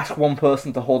ask one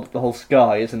person to hold up the whole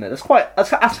sky, isn't it?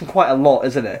 That's asking quite a lot,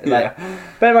 isn't it? Like,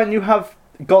 bear in mind, you have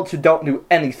gods who don't do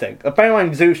anything. Bear in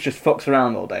mind, Zeus just fucks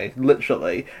around all day,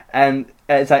 literally, and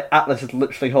it's like Atlas is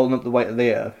literally holding up the weight of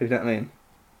the earth. You know what I mean?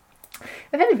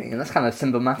 If anything, that's kind of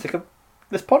symptomatic of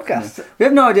this podcast. We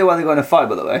have no idea why they got in a fight,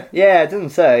 by the way. Yeah, it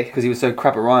doesn't say. Because he was so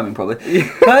crap at rhyming, probably.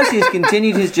 Perseus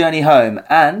continued his journey home,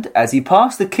 and as he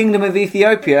passed the kingdom of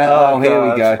Ethiopia, here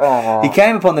we go, he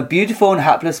came upon the beautiful and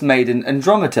hapless maiden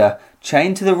Andromeda,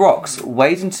 chained to the rocks,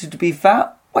 waiting to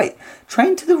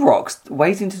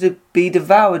be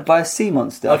devoured by a sea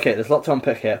monster. Okay, there's a lot to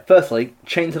unpick here. Firstly,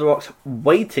 chained to the rocks,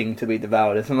 waiting to be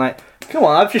devoured. I'm like, come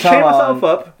on, I've just chained myself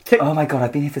up. Oh my god,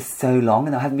 I've been here for so long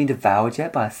and I haven't been devoured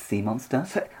yet by a sea monster.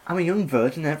 So, I'm a young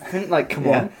virgin and everything. Like, come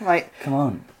on. Like, come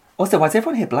on. Also, why is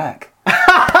everyone here black?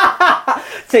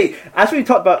 See, as we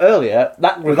talked about earlier,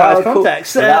 that requires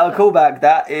context. Without a callback,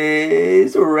 that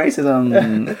is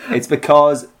racism. It's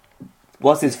because...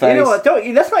 What's his face? You know what?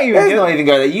 Let's not even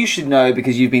go there. You should know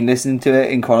because you've been listening to it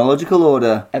in chronological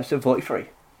order. Episode 43.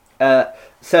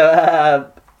 It's...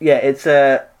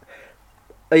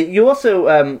 you also...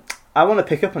 I want to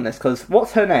pick up on this because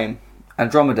what's her name?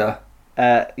 Andromeda.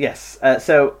 Yes.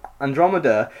 So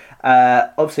Andromeda,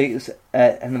 obviously, is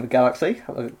another galaxy.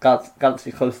 A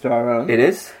galaxy close to our own. It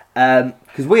is.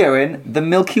 Because we are in the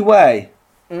Milky Way.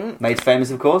 Made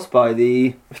famous, of course, by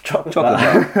the chocolate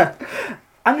bar.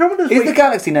 Andromeda's Is the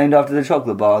galaxy named after the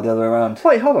chocolate bar or the other way around?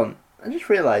 Wait, hold on. I just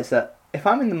realised that if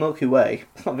I'm in the Milky Way,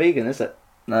 it's not vegan, is it?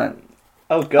 No.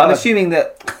 Oh, God. I'm assuming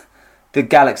that the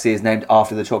galaxy is named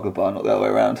after the chocolate bar, not the other way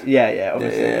around. Yeah,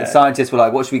 obviously. Yeah. Scientists were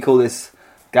like, what should we call this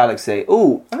galaxy?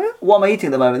 Ooh, what am I eating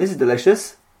at the moment? This is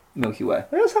delicious. Milky Way.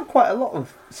 We also have quite a lot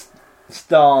of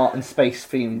star and space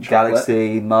themed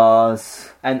Galaxy,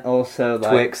 Mars, and also like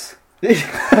Twix.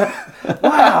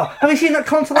 Wow, have you seen that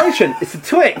constellation? It's a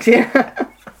Twix, yeah.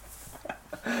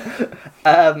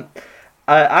 I'm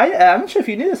not sure if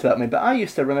you knew this about me, but I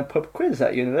used to run a pub quiz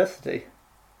at university.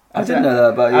 I didn't know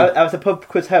that about you. I was a pub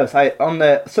quiz host. On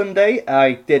the Sunday,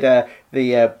 I did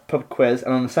the pub quiz,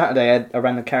 and on the Saturday, I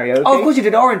ran the karaoke. Oh, of course you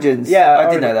did Origins. Yeah,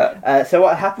 I didn't know that. So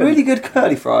what happened? Really good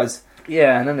curly fries.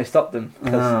 Yeah, and then they stopped them.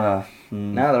 Now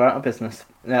they're out of business.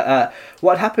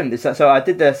 What happened is that, so I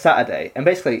did the Saturday, and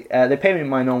basically they pay me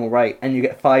my normal rate, and you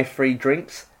get 5 free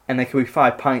drinks, and they could be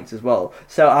 5 pints as well.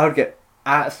 So I would get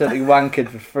absolutely wankered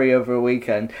for free over a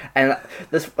weekend. And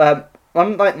this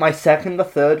on like my second or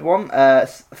third one, pub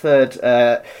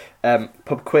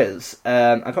quiz,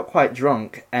 I got quite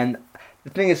drunk, and the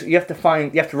thing is, you have to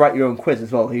write your own quiz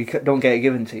as well. You don't get it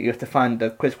given to you. You have to find the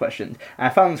quiz questions. And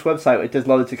I found this website which does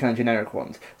loads of kind of generic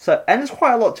ones. So, and there's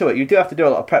quite a lot to it. You do have to do a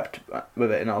lot of prep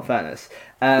with it, in all fairness.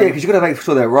 Yeah, because you've got to make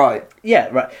sure they're right. Yeah,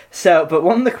 right. So, but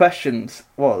one of the questions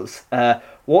was,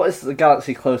 what is the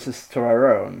galaxy closest to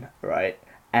our own, right?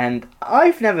 And I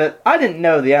didn't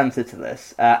know the answer to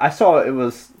this. I saw it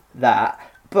was that,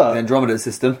 but The Andromeda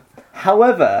system.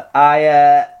 However,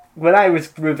 when I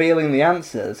was revealing the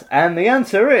answers, and the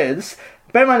answer is,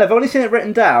 bear in mind, I've only seen it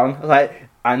written down, I was like,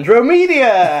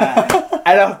 Andromeda!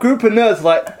 And a group of nerds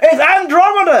were like, it's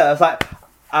Andromeda! I was like,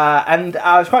 and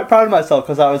I was quite proud of myself,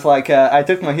 because I was like, I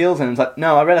took my heels in and was like,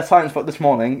 no, I read a science book this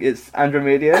morning, it's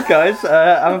Andromeda, guys,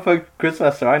 I'm a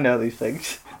quizmaster, I know these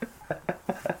things.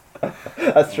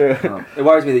 That's true. Oh. It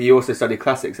worries me that you also studied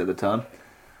classics at the time.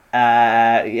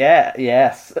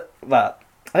 Yes. Well,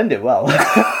 I didn't do well.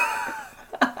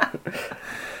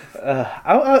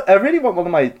 I really want one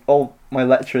of my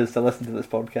lecturers to listen to this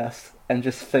podcast and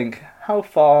just think how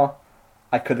far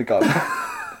I could have gone.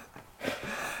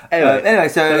 Anyway,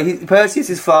 so Perseus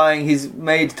is flying. He's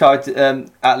made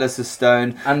Atlas of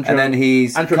stone, and then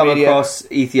he's come across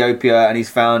Ethiopia, and he's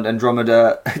found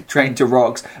Andromeda trained to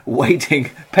rocks, waiting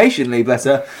patiently, bless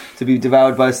her, to be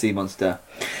devoured by a sea monster.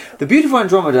 The beautiful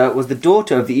Andromeda was the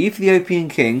daughter of the Ethiopian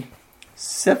king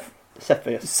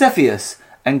Cepheus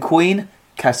and Queen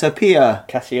Cassiopeia.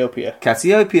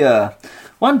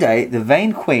 One day, the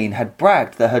vain queen had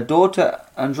bragged that her daughter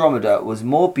Andromeda was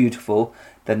more beautiful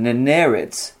than the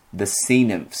Nereids, the sea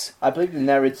nymphs. I believe the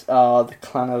Nereids are the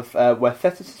clan of where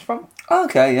Thetis is from.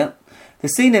 Okay, yeah. The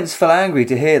sea nymphs felt angry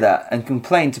to hear that and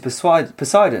complained to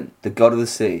Poseidon, the god of the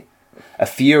sea. A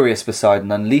furious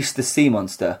Poseidon unleashed the sea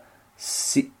monster,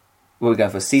 what are we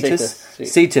going for?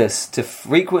 Cetus, to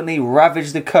frequently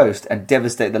ravage the coast and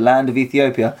devastate the land of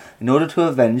Ethiopia in order to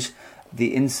avenge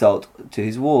the insult to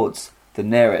his wards, the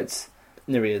Nereids.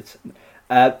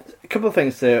 A couple of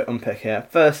things to unpick here.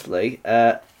 Firstly,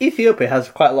 Ethiopia has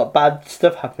quite a lot of bad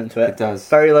stuff happen to it. It does.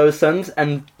 Very low suns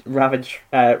and ravaged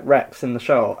wrecks in the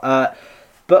show.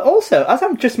 But also, as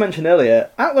I've just mentioned earlier,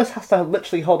 Atlas has to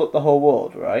literally hold up the whole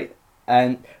world, right?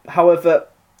 And however,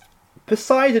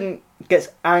 Poseidon gets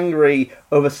angry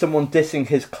over someone dissing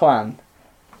his clan.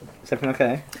 Is everything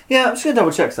okay? Yeah, I'm just going to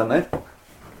double check something.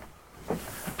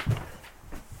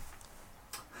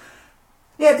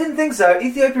 Yeah, didn't think so.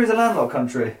 Ethiopia is a landlocked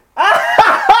country.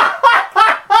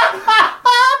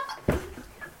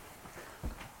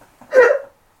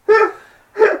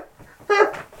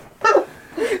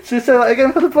 Should we say that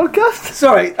again for the podcast?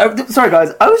 Sorry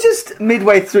guys. I was just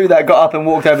midway through that, got up and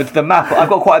walked over to the map. I've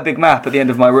got quite a big map at the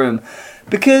end of my room.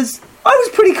 Because I was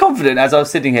pretty confident as I was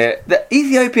sitting here that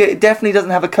Ethiopia definitely doesn't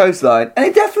have a coastline. And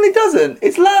it definitely doesn't.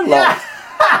 It's landlocked.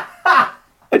 Yeah.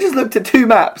 I just looked at 2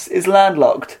 maps. It's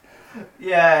landlocked.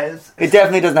 Yeah, it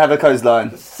definitely doesn't have a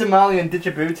coastline. Somalia and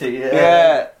Djibouti.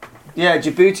 Yeah,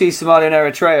 Djibouti, Somalia and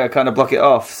Eritrea kind of block it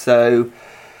off, so...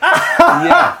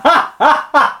 yeah.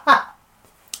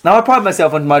 Now, I pride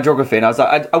myself on my geography, and I was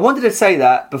like, I wanted to say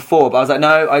that before, but I was like,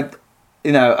 no,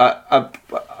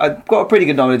 I've got a pretty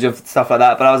good knowledge of stuff like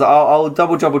that, but I was like, I'll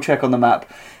double check on the map.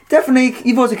 Definitely,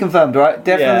 you've also confirmed, right?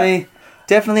 Definitely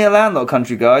definitely a landlocked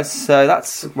country, guys. So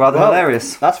that's rather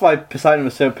hilarious. That's why Poseidon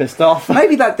was so pissed off.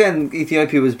 Maybe back then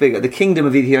Ethiopia was bigger. The kingdom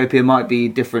of Ethiopia might be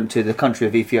different to the country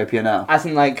of Ethiopia now. As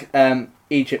in, like,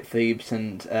 Egypt Thebes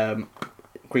and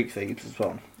Greek Thebes as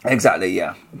well. Exactly,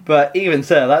 yeah. But even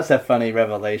so, that's a funny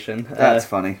revelation. That's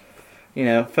funny. You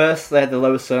know, first they had the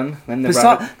lower sun, then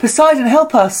the Poseidon,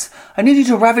 help us! I need you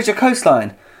to ravage a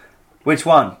coastline. Which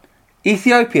one?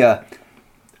 Ethiopia.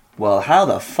 Well, how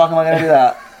the fuck am I going to do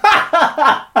that?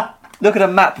 Look at a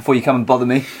map before you come and bother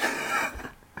me.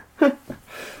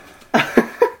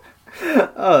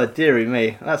 Oh, dearie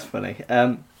me. That's funny.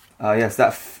 Oh, yes,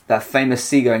 that famous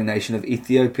seagoing nation of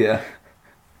Ethiopia.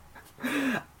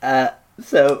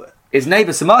 So... Its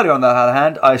neighbour Somalia, on the other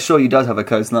hand, I assure you does have a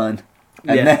coastline.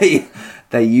 And Yeah.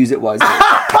 they use it wisely.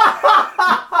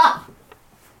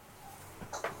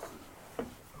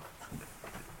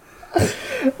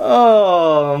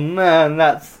 Oh, man,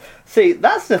 that's the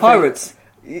thing. Pirates.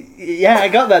 Yeah, I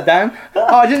got that, Dan.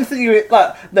 Oh, I didn't think you were...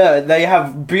 Like, no, they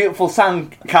have beautiful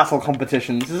sandcastle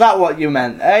competitions. Is that what you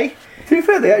meant, eh? To be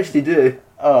fair, they actually do.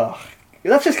 Oh,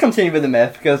 let's just continue with the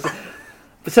myth, because...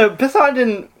 So,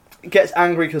 Poseidon gets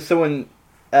angry because someone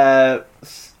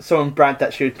bragged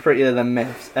that she was prettier than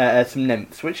some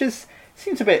nymphs, which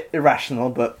seems a bit irrational,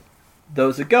 but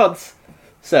those are gods.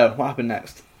 So, what happened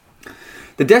next?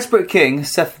 The desperate king,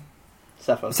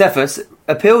 Cephus,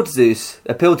 appealed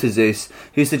to Zeus,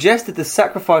 who suggested the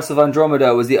sacrifice of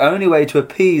Andromeda was the only way to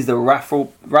appease the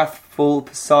wrathful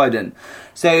Poseidon.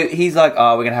 So he's like,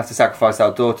 we're going to have to sacrifice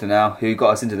our daughter now, who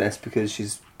got us into this because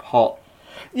she's hot.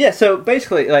 Yeah, so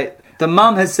basically, like... The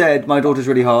mum has said, my daughter's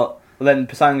really hot. Then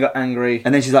Poseidon got angry.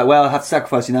 And then she's like, well, I'll have to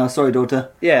sacrifice you now. Sorry, daughter.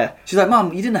 Yeah. She's like,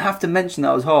 Mum, you didn't have to mention that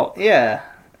I was hot. Yeah.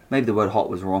 Maybe the word hot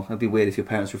was wrong. It'd be weird if your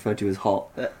parents referred to you as hot.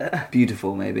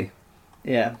 Beautiful, maybe.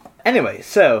 Yeah. Anyway,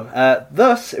 so,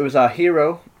 thus, it was our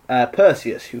hero,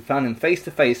 Perseus, who found him face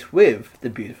to face with the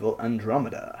beautiful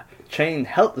Andromeda, chained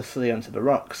helplessly onto the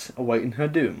rocks, awaiting her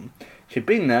doom. She'd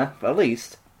been there for at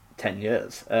least 10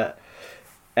 years.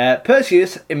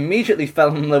 Perseus immediately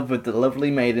fell in love with the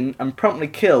lovely maiden and promptly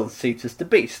killed Cetus the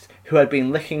beast, who had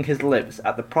been licking his lips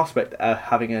at the prospect of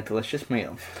having a delicious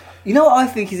meal. You know what I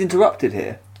think he's interrupted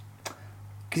here?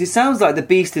 Because it sounds like the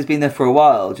beast has been there for a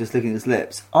while, just licking his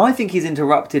lips. I think he's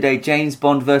interrupted a James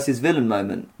Bond versus villain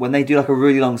moment, when they do like a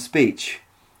really long speech.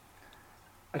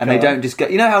 And they don't just go...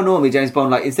 You know how normally James Bond,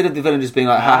 like, instead of the villain just being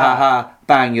like, ha ha ha,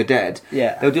 bang, you're dead.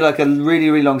 Yeah. They'll do like a really,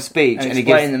 really long speech. And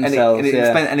explain themselves,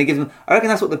 and it gives them... I reckon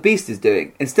that's what the beast is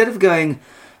doing. Instead of going,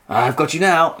 I've got you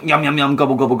now, yum, yum, yum,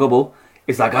 gobble, gobble, gobble.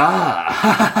 It's like, ha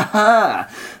ha ha,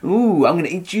 ooh, I'm going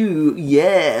to eat you,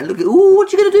 yeah, look at, ooh,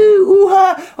 what you going to do, ooh,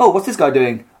 ha. Oh, what's this guy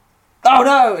doing? Oh,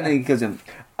 no, and then he kills him.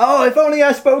 Oh, if only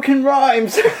I spoke in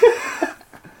rhymes.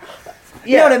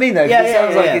 You know what I mean, though? Yeah, it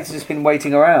sounds like it's just been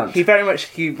waiting around. He very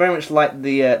much liked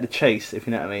the chase, if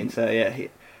you know what I mean. So yeah,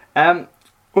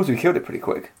 Also, he killed it pretty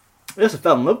quick. He also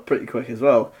fell in love pretty quick as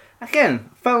well. Again,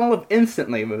 fell in love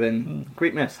instantly within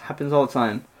Greek myths. Happens all the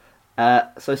time.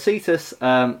 So Cetus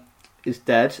is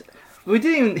dead. We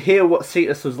didn't even hear what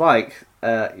Cetus was like.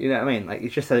 You know what I mean? Like, he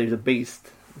just said he was a beast.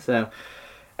 So,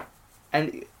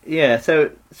 and yeah,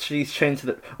 so she's chained to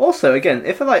the... Also, again,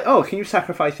 if they're like, oh, can you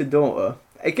sacrifice your daughter?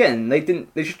 Again, they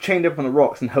just chained up on the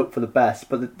rocks and hoped for the best.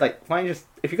 But like, why just...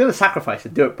 If you're going to sacrifice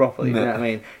it, do it properly. You know what I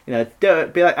mean? You know, do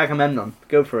it. Be like Agamemnon.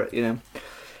 Go for it. You know.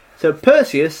 So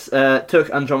Perseus took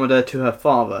Andromeda to her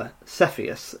father,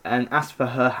 Cepheus, and asked for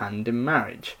her hand in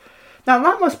marriage. Now,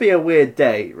 that must be a weird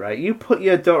day, right? You put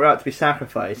your daughter out to be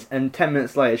sacrificed, and 10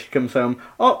 minutes later she comes home,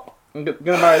 oh, I'm going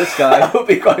to marry this guy. That would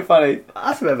be quite funny.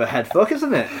 That's a bit of a head fuck,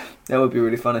 isn't it? That would be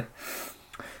really funny.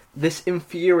 This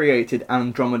infuriated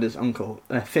Andromeda's uncle,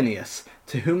 Phineus,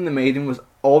 to whom the maiden was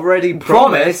already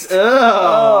promised.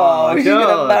 Oh, she's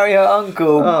going to marry her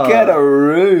uncle. Oh. Get a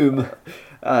room.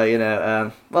 You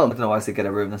know, well... I don't know why I said get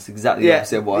a room. That's exactly the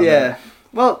opposite of what I meant.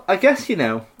 Well, I guess, you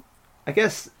know,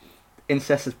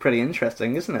 incest is pretty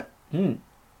interesting, isn't it?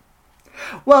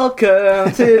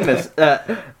 Welcome to this.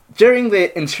 During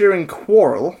the ensuing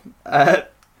quarrel,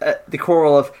 the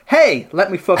quarrel of, hey,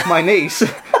 let me fuck my niece,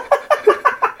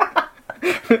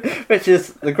 which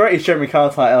is the greatest Jeremy Kyle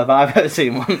title if I've ever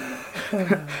seen one.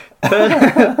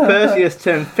 Perseus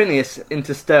turned Phineus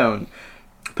into stone.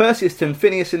 Perseus turned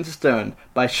Phineus into stone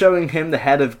by showing him the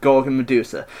head of Gorgon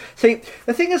Medusa. See,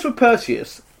 the thing is with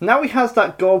Perseus, now he has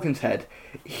that Gorgon's head,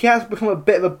 he has become a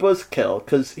bit of a buzzkill,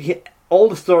 because all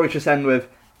the stories just end with,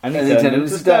 and he turned into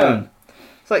stone.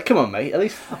 It's like, come on, mate, at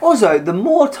least... Also, the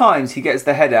more times he gets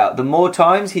the head out, the more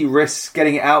times he risks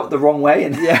getting it out the wrong way.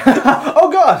 And Yeah.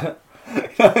 Oh, God! You know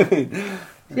what I mean?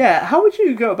 Yeah, how would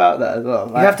you go about that as well?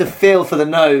 You have to feel for the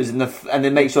nose and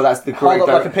then make sure that's the correct hold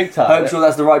up like a pigtail. Hope sure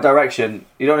that's the right direction.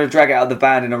 You don't want to drag it out of the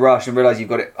band in a rush and realise you've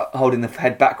got it holding the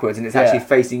head backwards and it's actually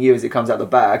facing you as it comes out the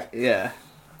bag. Yeah.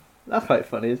 That's quite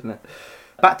funny, isn't it?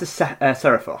 Back to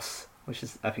Seriphos, which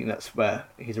is, I think that's where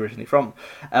he's originally from.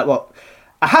 A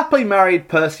happily married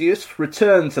Perseus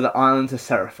returned to the island of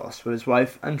Seriphos with his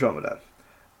wife Andromeda,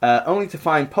 only to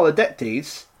find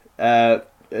Polydectes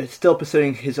still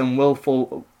pursuing his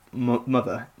unwillful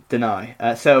mother,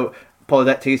 Danae. So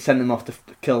Polydectes sent him off to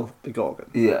kill the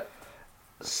Gorgon. Yeah.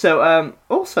 So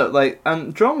also, like,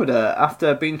 Andromeda,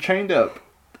 after being chained up,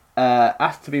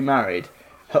 asked to be married.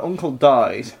 Her uncle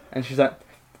dies, and she's like,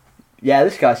 "Yeah,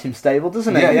 this guy seems stable,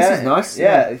 doesn't he? Yeah, this is nice.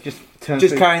 Yeah, it just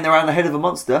carrying around the head of a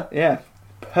monster. Yeah,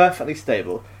 perfectly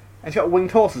stable, and she's got a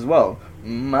winged horse as well.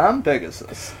 Man,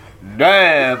 Pegasus.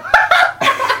 Damn.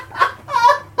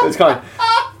 It's kind.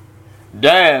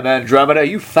 Damn, Andromeda,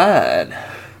 you fine.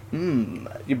 You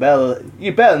better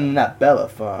than that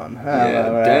Bellerophon.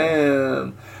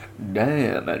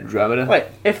 Damn, Andromeda. Wait,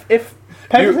 if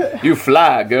Pegasus, you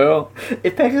fly, girl.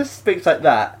 If Pegasus speaks like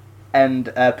that and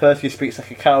Perseus speaks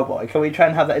like a cowboy, can we try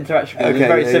and have that interaction? Because it's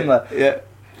very similar. Yeah.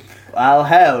 Well,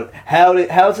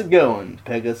 how's it going,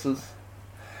 Pegasus?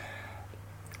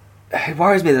 It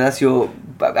worries me that that's your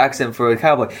accent for a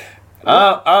cowboy.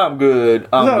 I'm good.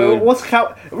 I'm good. What's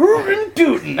cow? Rootin'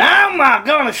 tootin'. I'm not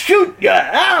gonna shoot you.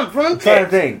 I'm from Texas. I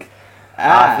think.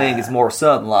 I think it's more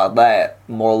something like that.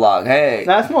 More like, hey.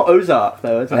 That's more Ozark,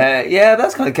 though, isn't it? Hey, yeah,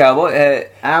 that's kind of cowboy. Hey,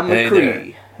 I'm a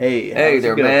Cree. Hey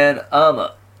there, man. I'm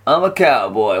a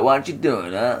cowboy. What you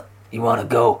doing, huh? You wanna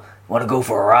go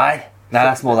for a ride? Nah,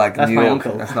 that's more like that's New my York.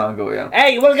 uncle. That's not uncle, yeah.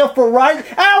 Hey, you wanna go for a ride?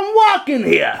 I'm walking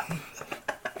here.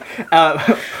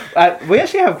 We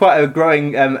actually have quite a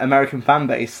growing American fan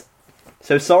base,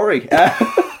 so sorry.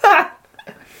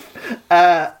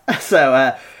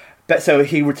 So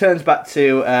he returns back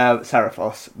to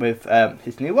Seriphos with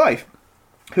his new wife,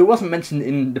 who wasn't mentioned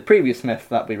in the previous myth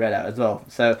that we read out as well.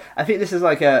 So I think this is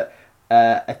like a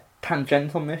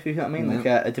tangential myth, you know what I mean, like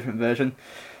a different version.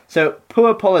 So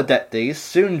poor Polydectes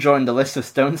soon joined the list of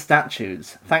stone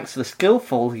statues, thanks to the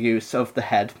skillful use of the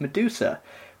head Medusa.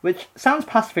 Which sounds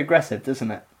passive-aggressive, doesn't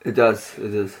it? It does.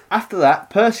 After that,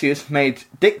 Perseus made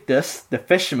Dictys, the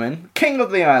fisherman, king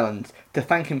of the island, to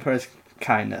thank him for his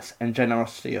kindness and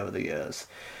generosity over the years.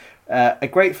 A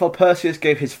grateful Perseus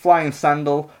gave his flying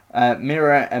sandal,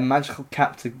 mirror, and magical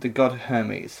cap to the god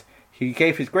Hermes. He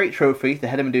gave his great trophy, the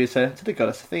head of Medusa, to the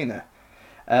goddess Athena.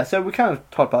 So we kind of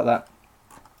talked about that.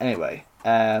 Anyway.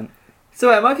 So,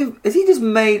 Mike, has he just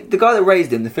made... The guy that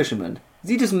raised him, the fisherman... Has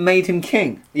he just made him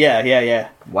king? Yeah.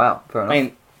 Wow, fair enough. I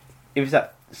mean, if he's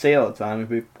at sea all the time, he'd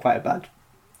be quite a bad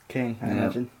king, I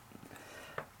imagine.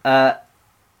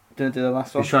 Didn't do the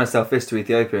last one. He was trying to sell fish to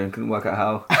Ethiopia and couldn't work out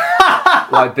how.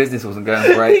 Why business wasn't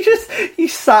going great. He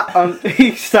sat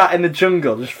in the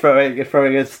jungle just throwing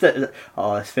a stick.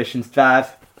 Oh, this fishing's bad.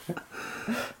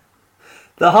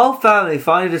 The whole family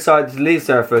finally decided to leave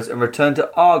Seriphos and return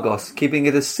to Argos, keeping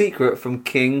it a secret from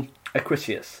King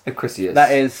Acrisius.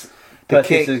 That is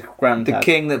Perseus' granddad. The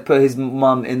king that put his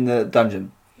mum in the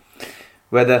dungeon.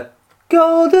 Where the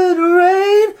golden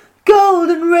rain,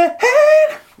 golden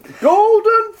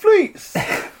fleece.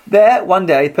 There, one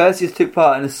day, Perseus took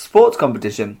part in a sports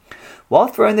competition. While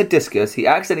throwing the discus, he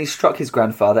accidentally struck his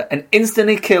grandfather and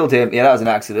instantly killed him. Yeah, that was an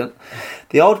accident.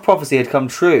 The old prophecy had come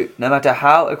true, no matter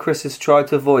how Acrisius tried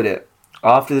to avoid it.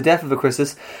 After the death of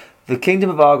Acrisius, the kingdom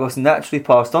of Argos naturally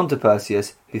passed on to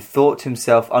Perseus, who thought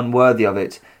himself unworthy of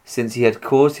it, since he had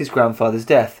caused his grandfather's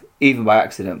death, even by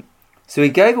accident. So he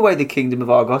gave away the kingdom of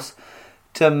Argos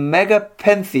to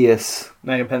Megapenthes.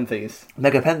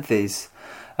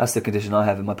 That's the condition I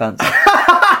have in my pants.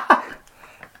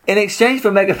 In exchange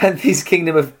for Megapenthes'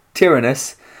 kingdom of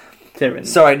Tyrannus...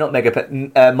 Sorry, not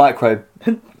Megapenthes,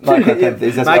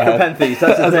 Micropenthes. That's Micropenthes,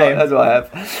 that's his name. That's what I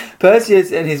have.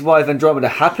 Perseus and his wife Andromeda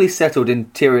happily settled in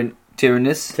Tiryns,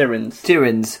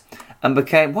 and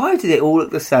became... Why do they all look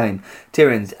the same?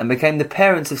 Tiryns, and became the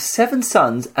parents of 7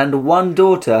 sons and 1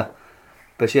 daughter.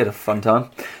 But she had a fun time.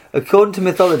 According to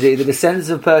mythology, the descendants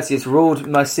of Perseus ruled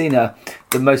Mycenae,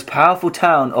 the most powerful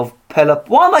town of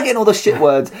Why am I getting all the shit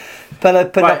words? Why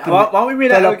don't we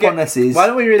read that again? Why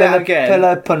don't we read that again?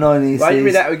 Peloponnesus. Why don't you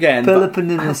read that again?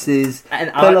 Peloponnesus.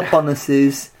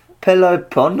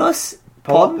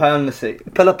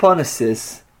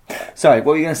 Sorry, what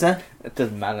were you going to say? It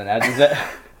doesn't matter now, does it?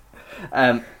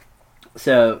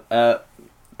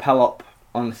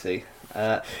 Peloponnesus.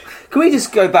 Can we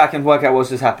just go back and work out what's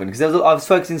just happened? Because I was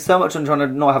focusing so much on trying to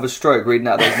not have a stroke reading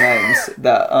out those names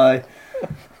that I...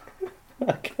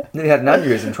 Okay. Nearly had an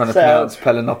aneurysm trying to pronounce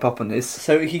Pelanopoponis.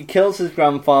 So he kills his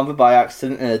grandfather by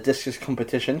accident in a discus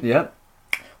competition. Yeah.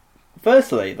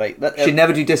 Firstly, like that, She'd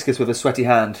never do discus with a sweaty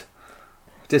hand.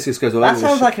 Discus goes all that over.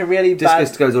 sounds like a really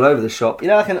discus bad. goes all over the shop. You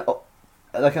know,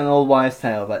 like an old wives'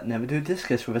 tale, like never do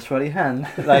discus with a sweaty hand.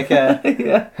 Like,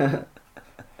 Yeah.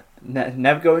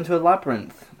 never go into a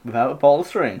labyrinth without a ball of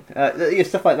string.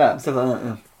 Stuff like that. Stuff like that.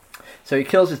 Yeah. So he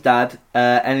kills his dad,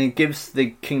 and he gives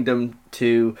the kingdom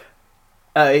to.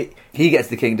 He gets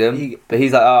the kingdom, but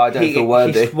he's like, "Oh, I don't feel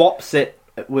worthy." He swaps it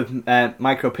with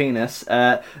micropenis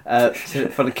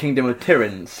for the kingdom of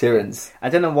Tyrants. Tyrants. I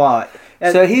don't know why.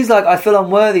 So he's like, "I feel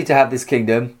unworthy to have this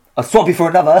kingdom. I'll swap you for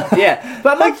another." Yeah,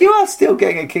 but like you are still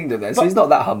getting a kingdom then, so he's not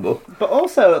that humble. But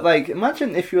also, like,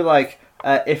 imagine if you were like,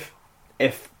 if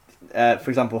for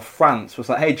example, France was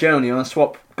like, "Hey, Germany, you want to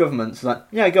swap governments?" It's like,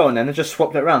 "Yeah, go on then," and just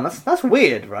swapped it around. That's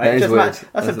weird, right? That is weird.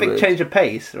 That's a big change of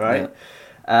pace, right?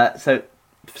 Yeah.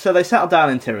 So they settle down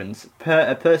in Tyrants.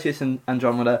 Perseus and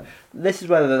Andromeda. This is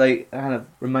where they kind of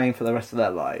remain for the rest of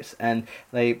their lives, and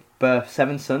they birth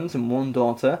 7 sons and 1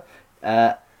 daughter.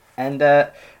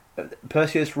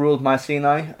 Perseus ruled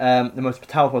Mycenae, the most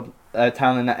powerful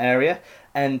town in that area,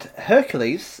 and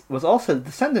Hercules was also the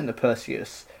descendant of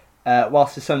Perseus.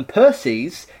 Whilst his son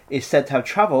Perses is said to have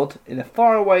travelled in a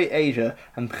faraway Asia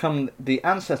and become the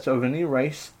ancestor of a new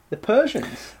race, the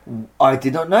Persians. I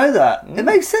did not know that. It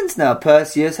makes sense now.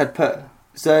 Perseus had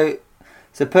so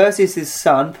Perseus'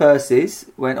 son Perses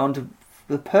went on to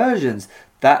the Persians.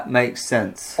 That makes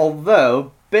sense.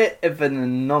 Although bit of an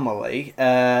anomaly.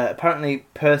 Apparently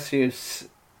Perseus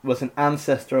was an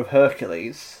ancestor of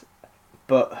Hercules,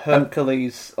 but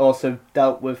Hercules also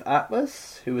dealt with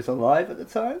Atlas, who was alive at the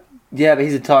time. Yeah, but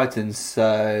he's a Titan,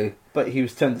 so... But he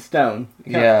was turned to stone.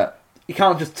 Yeah. You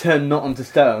can't just turn not onto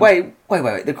stone. Wait.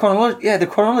 The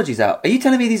chronology's out. Are you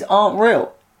telling me these aren't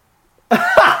real?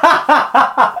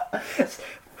 Are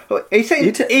you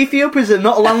saying Ethiopia's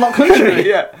not a landlocked country?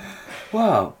 Yeah.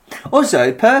 Wow.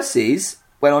 Also, Perses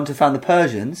went on to found the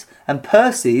Persians, and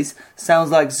Perses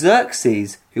sounds like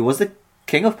Xerxes, who was the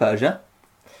king of Persia,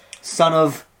 son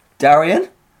of Darius.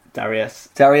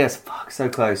 Fuck, so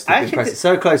close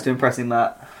to impressing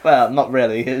that. Well, not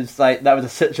really. It was like that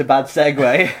was such a bad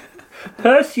segue.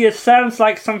 Perseus sounds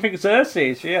like something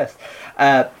Xerxes. Yes.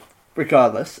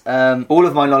 Regardless, all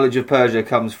of my knowledge of Persia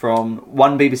comes from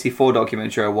one BBC4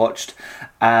 documentary I watched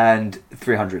and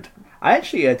 300. I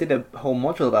actually did a whole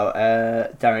module about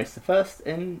Darius I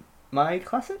in my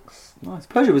classics. Nice.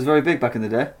 Persia was very big back in the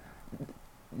day.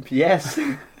 Yes.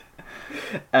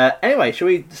 Anyway, shall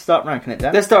we start ranking it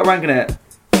down? Let's start ranking it.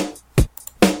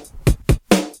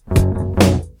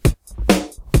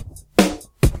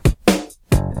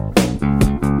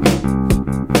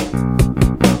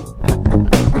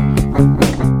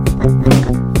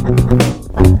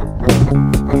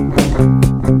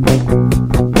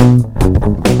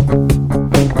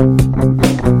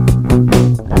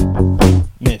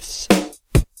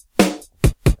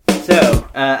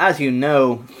 As you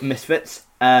know, Misfits,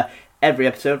 every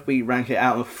episode we rank it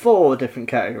out of 4 different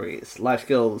categories: life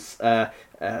skills,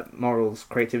 morals,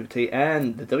 creativity,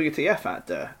 and the WTF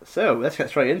factor. So let's get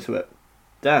straight into it.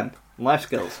 Dan, life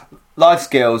skills. Life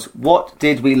skills. What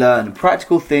did we learn?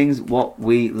 Practical things. What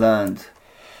we learned.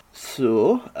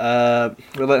 So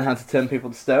we learned how to turn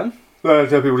people to stone. Learn how to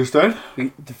turn people to stone.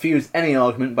 We diffused any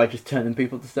argument by just turning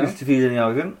people to stone. Just diffuse any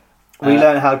argument. We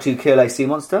learned how to kill a sea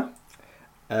monster.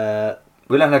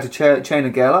 We learned how to chain a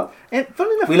girl up.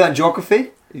 Funny enough, we learned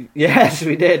geography. Yes,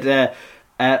 we did.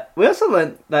 We also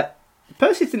learned that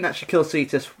Perseus didn't actually kill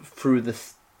Cetus through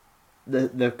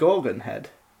the Gorgon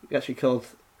head. He actually killed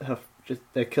her.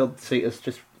 They killed Cetus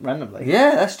just randomly.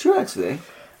 Yeah, that's true. Actually,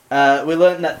 we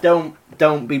learned that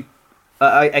don't be.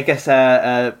 I guess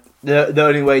the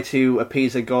only way to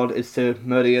appease a god is to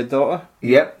murder your daughter.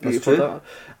 Yep, that's true.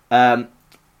 Daughter.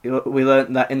 We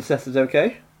learned that incest is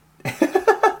okay.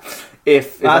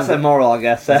 If that's a moral, I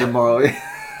guess. That's a moral.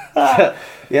 Yeah,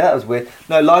 that was weird.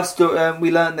 No, life story. We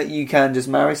learned that you can just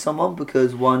marry someone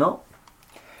because why not?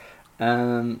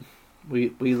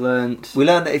 We learned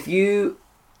that if you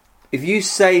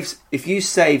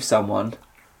save someone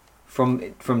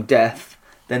from death,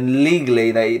 then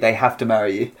legally they have to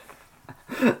marry you.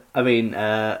 I mean,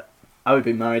 I would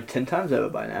be married 10 times over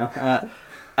by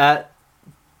now.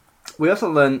 We also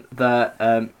learned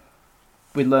that.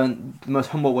 We learned the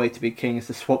most humble way to be king is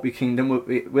to swap your kingdom.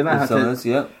 We learned how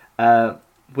to.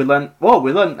 We learned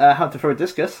how to throw a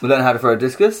discus. We learned how to throw a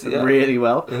discus really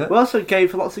well. Yeah. We also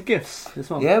gave lots of gifts as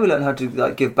well. Yeah, we learned how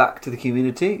to give back to the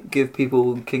community, give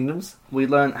people kingdoms. We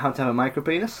learned how to have a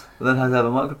micropenis. We learned how to have a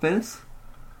micropenis.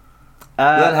 We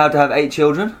learned how to have 8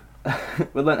 children.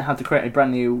 we learned how to create a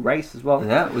brand new race as well.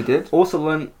 Yeah, we did. Also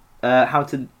learned how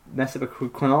to mess up a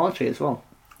chronology as well.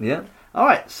 Yeah.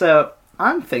 Alright, so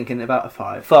I'm thinking about a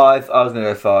 5. 5. I was going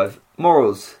to go 5.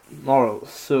 Morals. Morals.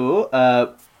 So,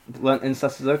 learn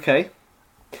incest is okay.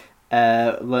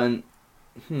 Learn...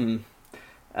 we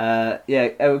kind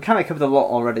of covered a lot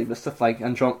already, but stuff like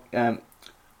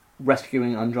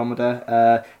rescuing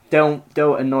Andromeda. Don't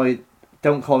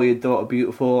call your daughter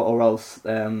beautiful, or else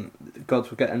gods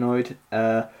will get annoyed.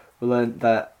 We learned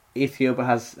that Ethiopia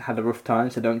has had a rough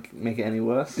time, so don't make it any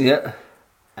worse. Yeah.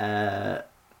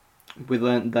 We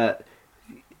learned that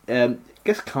I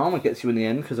guess karma gets you in the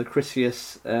end, because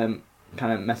Acrisius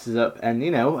kind of messes up, and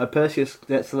Perseus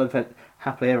gets to live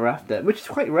happily ever after, which is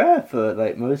quite rare for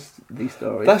like most of these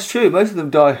stories. That's true. Most of them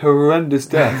die horrendous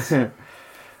deaths.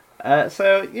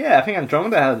 So yeah, I think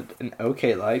Andromeda had an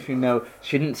okay life.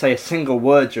 She didn't say a single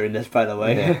word during this, by the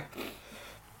way. Yeah.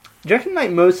 Do you reckon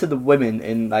like most of the women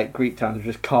in like Greek times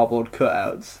were just cardboard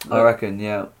cutouts? I reckon,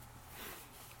 yeah.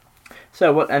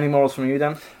 So, what? Any morals from you,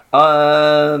 Dan?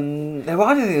 I don't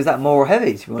think it was that moral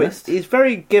heavy, to be honest. But he's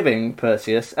very giving,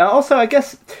 Perseus. Also, I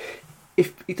guess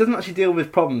if he doesn't actually deal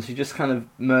with problems, he just kind of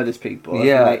murders people.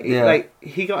 Yeah, Like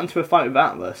he got into a fight with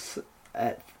Atlas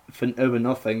over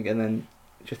nothing, and then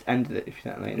just ended it. If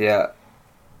you know what I mean. Yeah.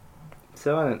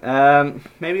 So I don't.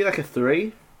 Maybe like a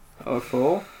 3 or a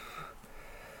 4.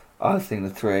 I think the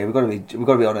 3. We've got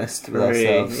to be honest with 3,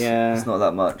 ourselves. yeah. It's not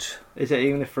that much. Is it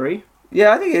even a 3?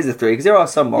 Yeah, I think it is a 3 because there are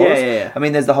some morals. Yeah. I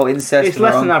mean, there's the whole incest. It's with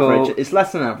less her than uncle. average. It's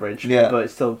less than average. Yeah. But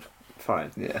it's still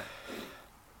fine. Yeah.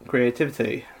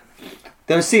 Creativity.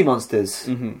 There are sea monsters.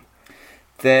 Mm-hmm.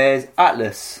 There's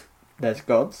Atlas. There's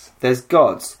gods. There's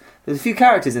gods. There's a few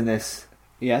characters in this.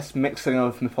 Yes, mixing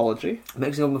of mythology.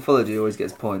 Mixing of mythology always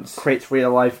gets points. Creates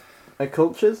real life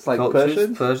cultures, like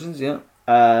Persians, yeah.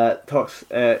 Talks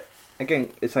again.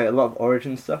 It's like a lot of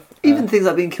origin stuff. Even things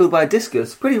like being killed by a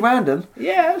discus, pretty random.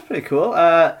 Yeah, that's pretty cool.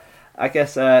 I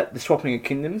guess the swapping of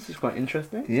kingdoms is quite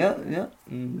interesting. Yeah.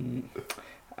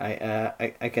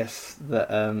 I guess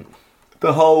that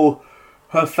The whole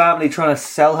her family trying to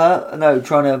sell her. No,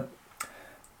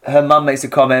 her mum makes a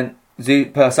comment.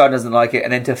 Poseidon doesn't like it,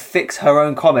 and then to fix her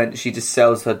own comment, she just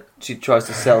sells her. She tries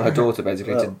to sell her daughter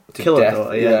basically to kill death. her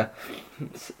daughter. Yeah.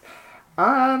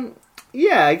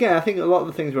 Yeah. Again, I think a lot of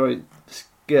the things we already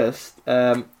discussed.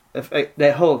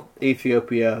 The whole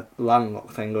Ethiopia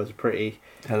landlocked thing was pretty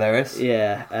Hilarious.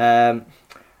 Yeah.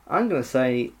 I'm gonna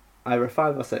say either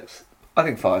 5 or 6. I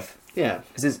think 5. Yeah.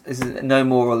 This is no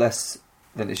more or less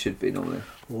than it should be normally.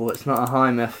 Well, it's not a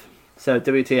high myth. So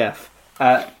WTF?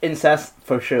 Incest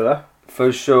for sure.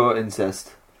 For sure,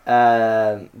 incest.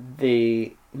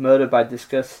 The murder by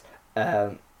discus.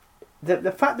 The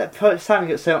fact that Poseidon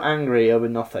gets so angry over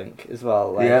nothing as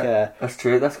well. Like, yeah, that's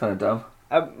true. That's kind of dumb.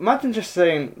 Imagine just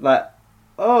saying like,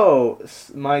 "Oh,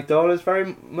 my daughter's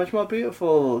very much more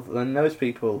beautiful than those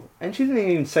people," and she didn't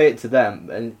even say it to them.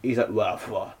 And he's like, "Well,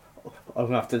 I'm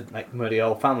gonna have to like murder your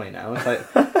whole family now." It's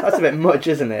like that's a bit much,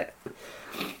 isn't it?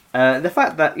 The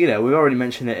fact that we've already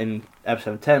mentioned it in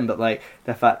episode 10, but like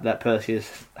the fact that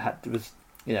Perseus was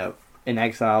in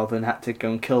exile and had to go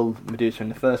and kill Medusa in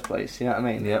the first place. You know what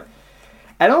I mean? Yep.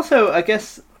 And also, I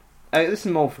guess this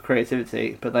is more for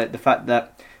creativity, but like the fact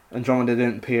that Andromeda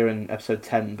didn't appear in episode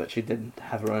 10, but she did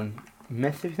have her own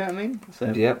myth. If you know what I mean?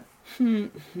 So yep.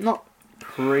 Not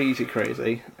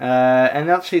crazy. And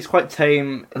actually, it's quite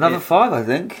tame. Another 5, I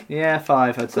think. Yeah,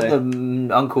 5. I'd say. The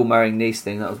uncle marrying niece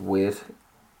thing, that was weird.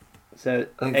 So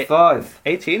I think 5.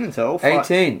 18 in total.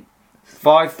 18.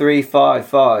 5, 3, 5,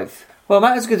 5. Well,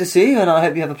 Matt, it's good to see you, and I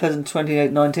hope you have a pleasant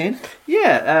 2019.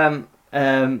 Yeah.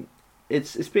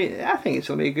 It's been. I think it's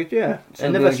gonna be a good year.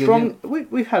 Another strong.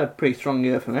 We've had a pretty strong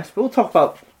year from this, but we'll talk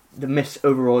about the Miss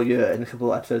overall year in a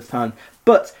couple of episodes' time.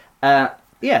 But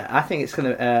yeah, I think it's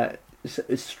gonna.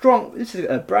 It's strong. This is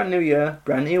a brand new year,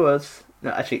 brand new us.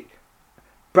 No, actually,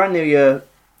 brand new year.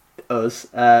 Us.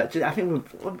 I think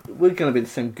we're going to be the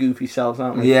same goofy selves,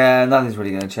 aren't we? Yeah, nothing's really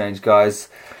going to change, guys.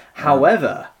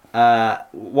 However,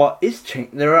 what is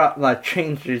changing? There are like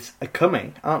changes are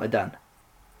coming, aren't there, Dan?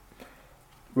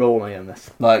 Roll me on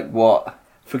this. Like what?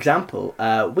 For example,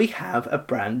 we have a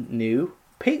brand new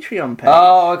Patreon page.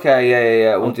 Oh, okay,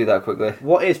 yeah. We'll do that quickly.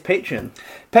 What is Patreon?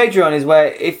 Patreon is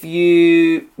where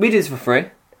we do this for free.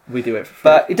 We do it for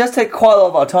free, but it does take quite a lot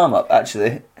of our time up,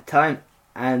 actually.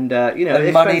 And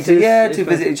and money to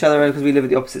visit each other because we live at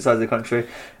the opposite sides of the country.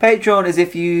 Patreon is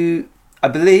I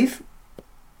believe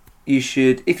you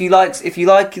should if you like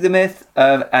the myth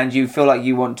and you feel like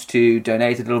you want to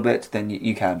donate a little bit, then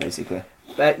you can basically.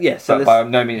 Yeah, so but by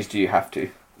no means do you have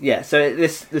to. so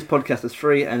this podcast is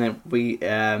free, and then we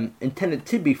intend it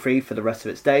to be free for the rest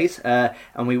of its days,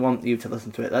 and we want you to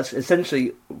listen to it. That's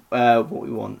essentially what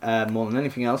we want more than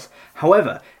anything else.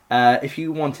 However, if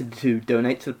you wanted to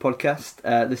donate to the podcast,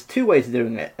 there's two ways of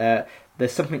doing it.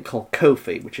 There's something called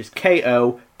Ko-fi, which is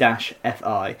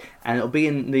KO-FI, and it'll be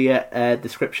in the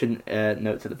description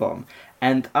notes at the bottom.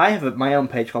 And I have my own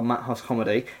page called Matt Hoss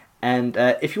Comedy, and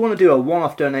if you want to do a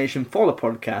one-off donation for the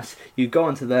podcast, you go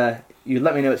onto there, you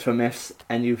let me know it's for Myths,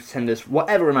 and you send us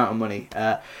whatever amount of money.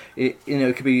 It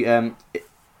could be...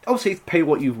 obviously, pay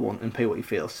what you want and pay what you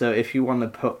feel. So if you want to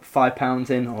put £5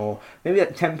 in, or maybe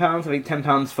like £10, I think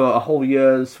 £10 for a whole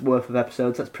year's worth of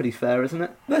episodes, that's pretty fair, isn't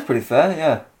it? That's pretty fair,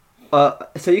 yeah.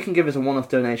 So you can give us a one-off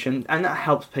donation, and that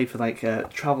helps pay for like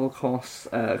travel costs,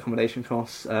 accommodation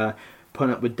costs,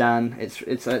 putting up with Dan. It's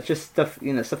just stuff,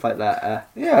 stuff like that.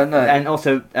 Yeah, no. And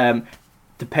also to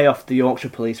pay off the Yorkshire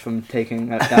police from taking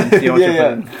Dan's Yorkshire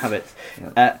pudding habits.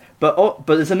 Yeah. But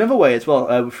there's another way as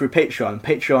well through Patreon.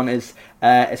 Patreon is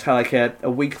it's kind of like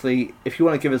a weekly. If you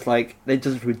want to give us like, they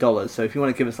do it through dollars. So if you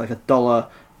want to give us like $1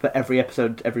 for every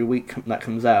episode every week that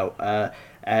comes out, so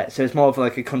it's more of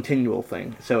like a continual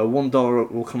thing. So a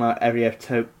 $1 will come out every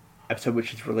episode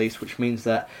which is released, which means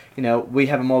that we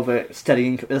have a more of a steady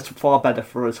income. That's far better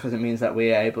for us because it means that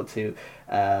we are able to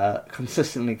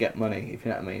consistently get money, if you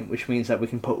know what I mean. Which means that we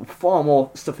can put far more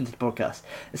stuff into the podcast.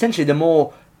 Essentially, the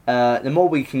more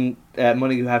we can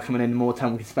money we have coming in, the more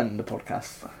time we can spend on the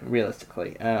podcast,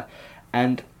 realistically.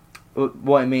 And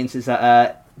what it means is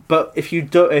that, but if you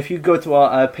go to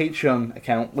our Patreon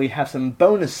account, we have some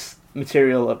bonus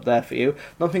material up there for you.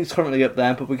 Nothing's currently up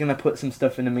there, but we're going to put some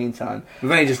stuff in the meantime.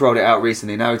 We've only just rolled it out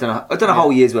recently. Now I've done a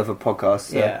whole year's worth of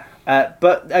podcasts. So. Yeah.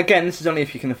 But again, this is only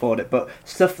if you can afford it. But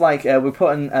stuff like we're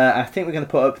putting, I think we're going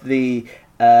to put up the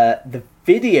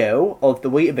video of the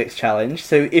Weetabix challenge.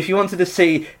 So if you wanted to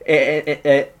see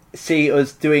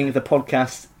us doing the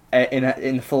podcast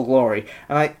in full glory,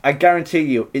 and I guarantee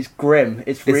you, it's grim.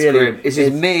 It's really grim. It's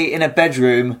just me in a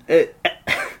bedroom.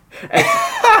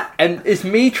 And it's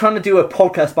me trying to do a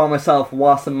podcast by myself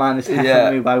whilst a man is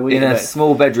heckling me by Weetabix. In a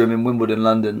small bedroom in Wimbledon,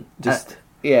 London. It's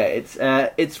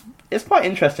quite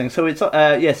interesting. So it's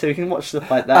so you can watch stuff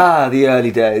like that. The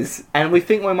early days. And we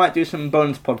think we might do some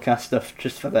bonus podcast stuff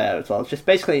just for there as well. Just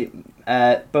basically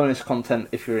bonus content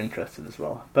if you're interested as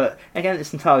well. But again,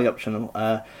 it's entirely optional.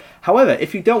 However,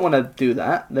 if you don't want to do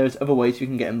that, there's other ways you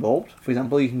can get involved. For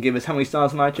example, you can give us how many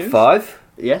stars on iTunes? 5.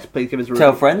 Yes, please give us a review.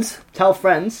 Tell friends. Tell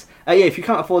friends. If you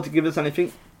can't afford to give us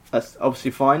anything, that's obviously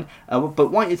fine.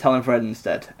 But why don't you tell a friend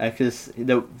instead? Because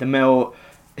the mail...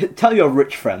 Tell your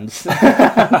rich friends.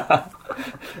 Because,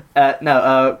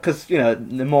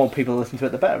 the more people listen to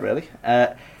it, the better, really.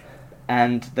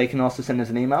 And they can also send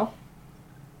us an email.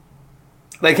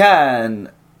 They can.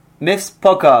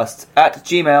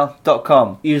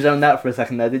 mythspodcast@gmail.com. You zoned out for a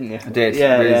second there, didn't you? I did.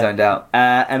 Really zoned out.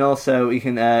 And also, you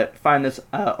can find us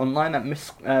online at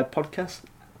Myths Podcast.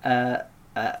 And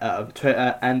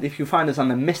if you find us on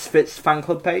the Misfits fan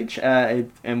club page,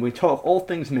 and we talk all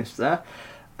things Myths there.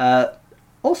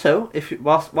 Also,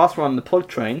 whilst we're on the plug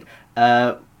train,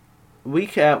 if you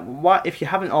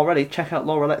haven't already, check out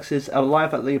Laura Lex's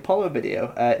Live at the Apollo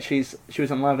video. She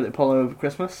was on Live at the Apollo over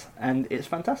Christmas, and it's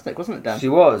fantastic, wasn't it, Dan? She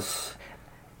was.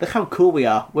 Look how cool we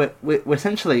are. We're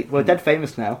essentially dead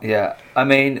famous now. Yeah, I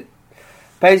mean,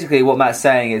 basically what Matt's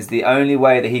saying is the only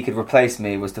way that he could replace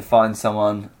me was to find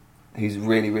someone who's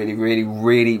really, really, really,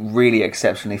 really, really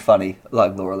exceptionally funny,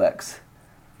 like Laura Lex.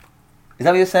 Is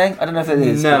that what you're saying? I don't know if it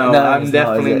is. No, I'm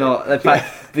definitely not. In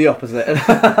fact, the opposite.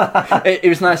 It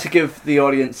was nice to give the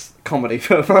audience comedy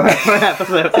for an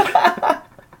episode.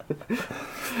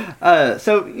 Well,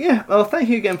 thank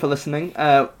you again for listening.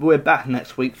 We're back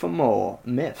next week for more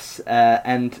Myths.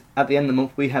 And at the end of the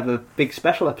month, we have a big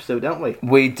special episode, don't we?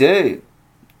 We do.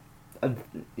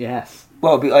 Yes.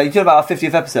 Well, you're talking about our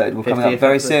 50th episode. We're coming up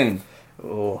very soon.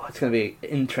 Oh, it's going to be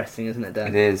interesting, isn't it, Dan?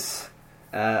 It is.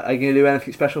 Are you going to do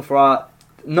anything special for our...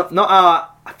 Not our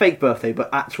fake birthday, but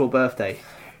actual birthday?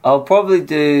 I'll probably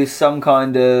do some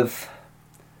kind of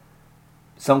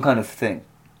thing.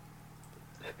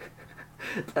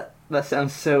 That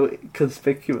sounds so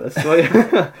conspicuous.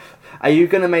 Are you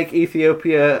going to make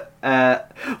Ethiopia...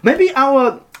 maybe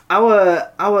our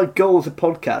goal as a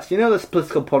podcast... You know this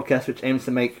political podcast which aims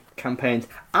to make campaigns?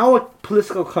 Our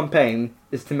political campaign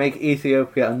is to make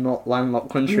Ethiopia a not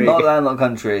landlocked country. Not landlocked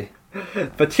country.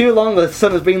 For too long, the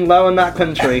sun has been low in that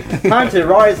country. Time to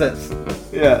rise it.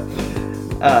 Yeah.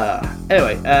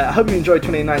 Anyway, I hope you enjoyed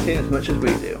 2019 as much as we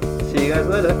do. See you guys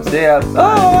later. See ya.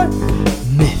 Bye.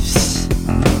 Myths.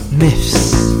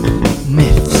 Myths.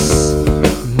 Myths.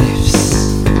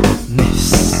 Myths.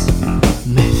 Myths.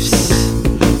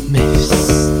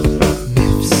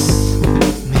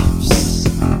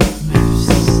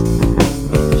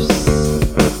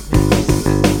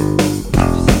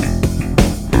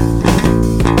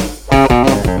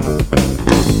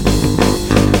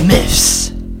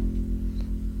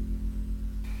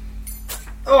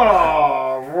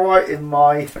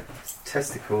 my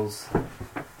testicles.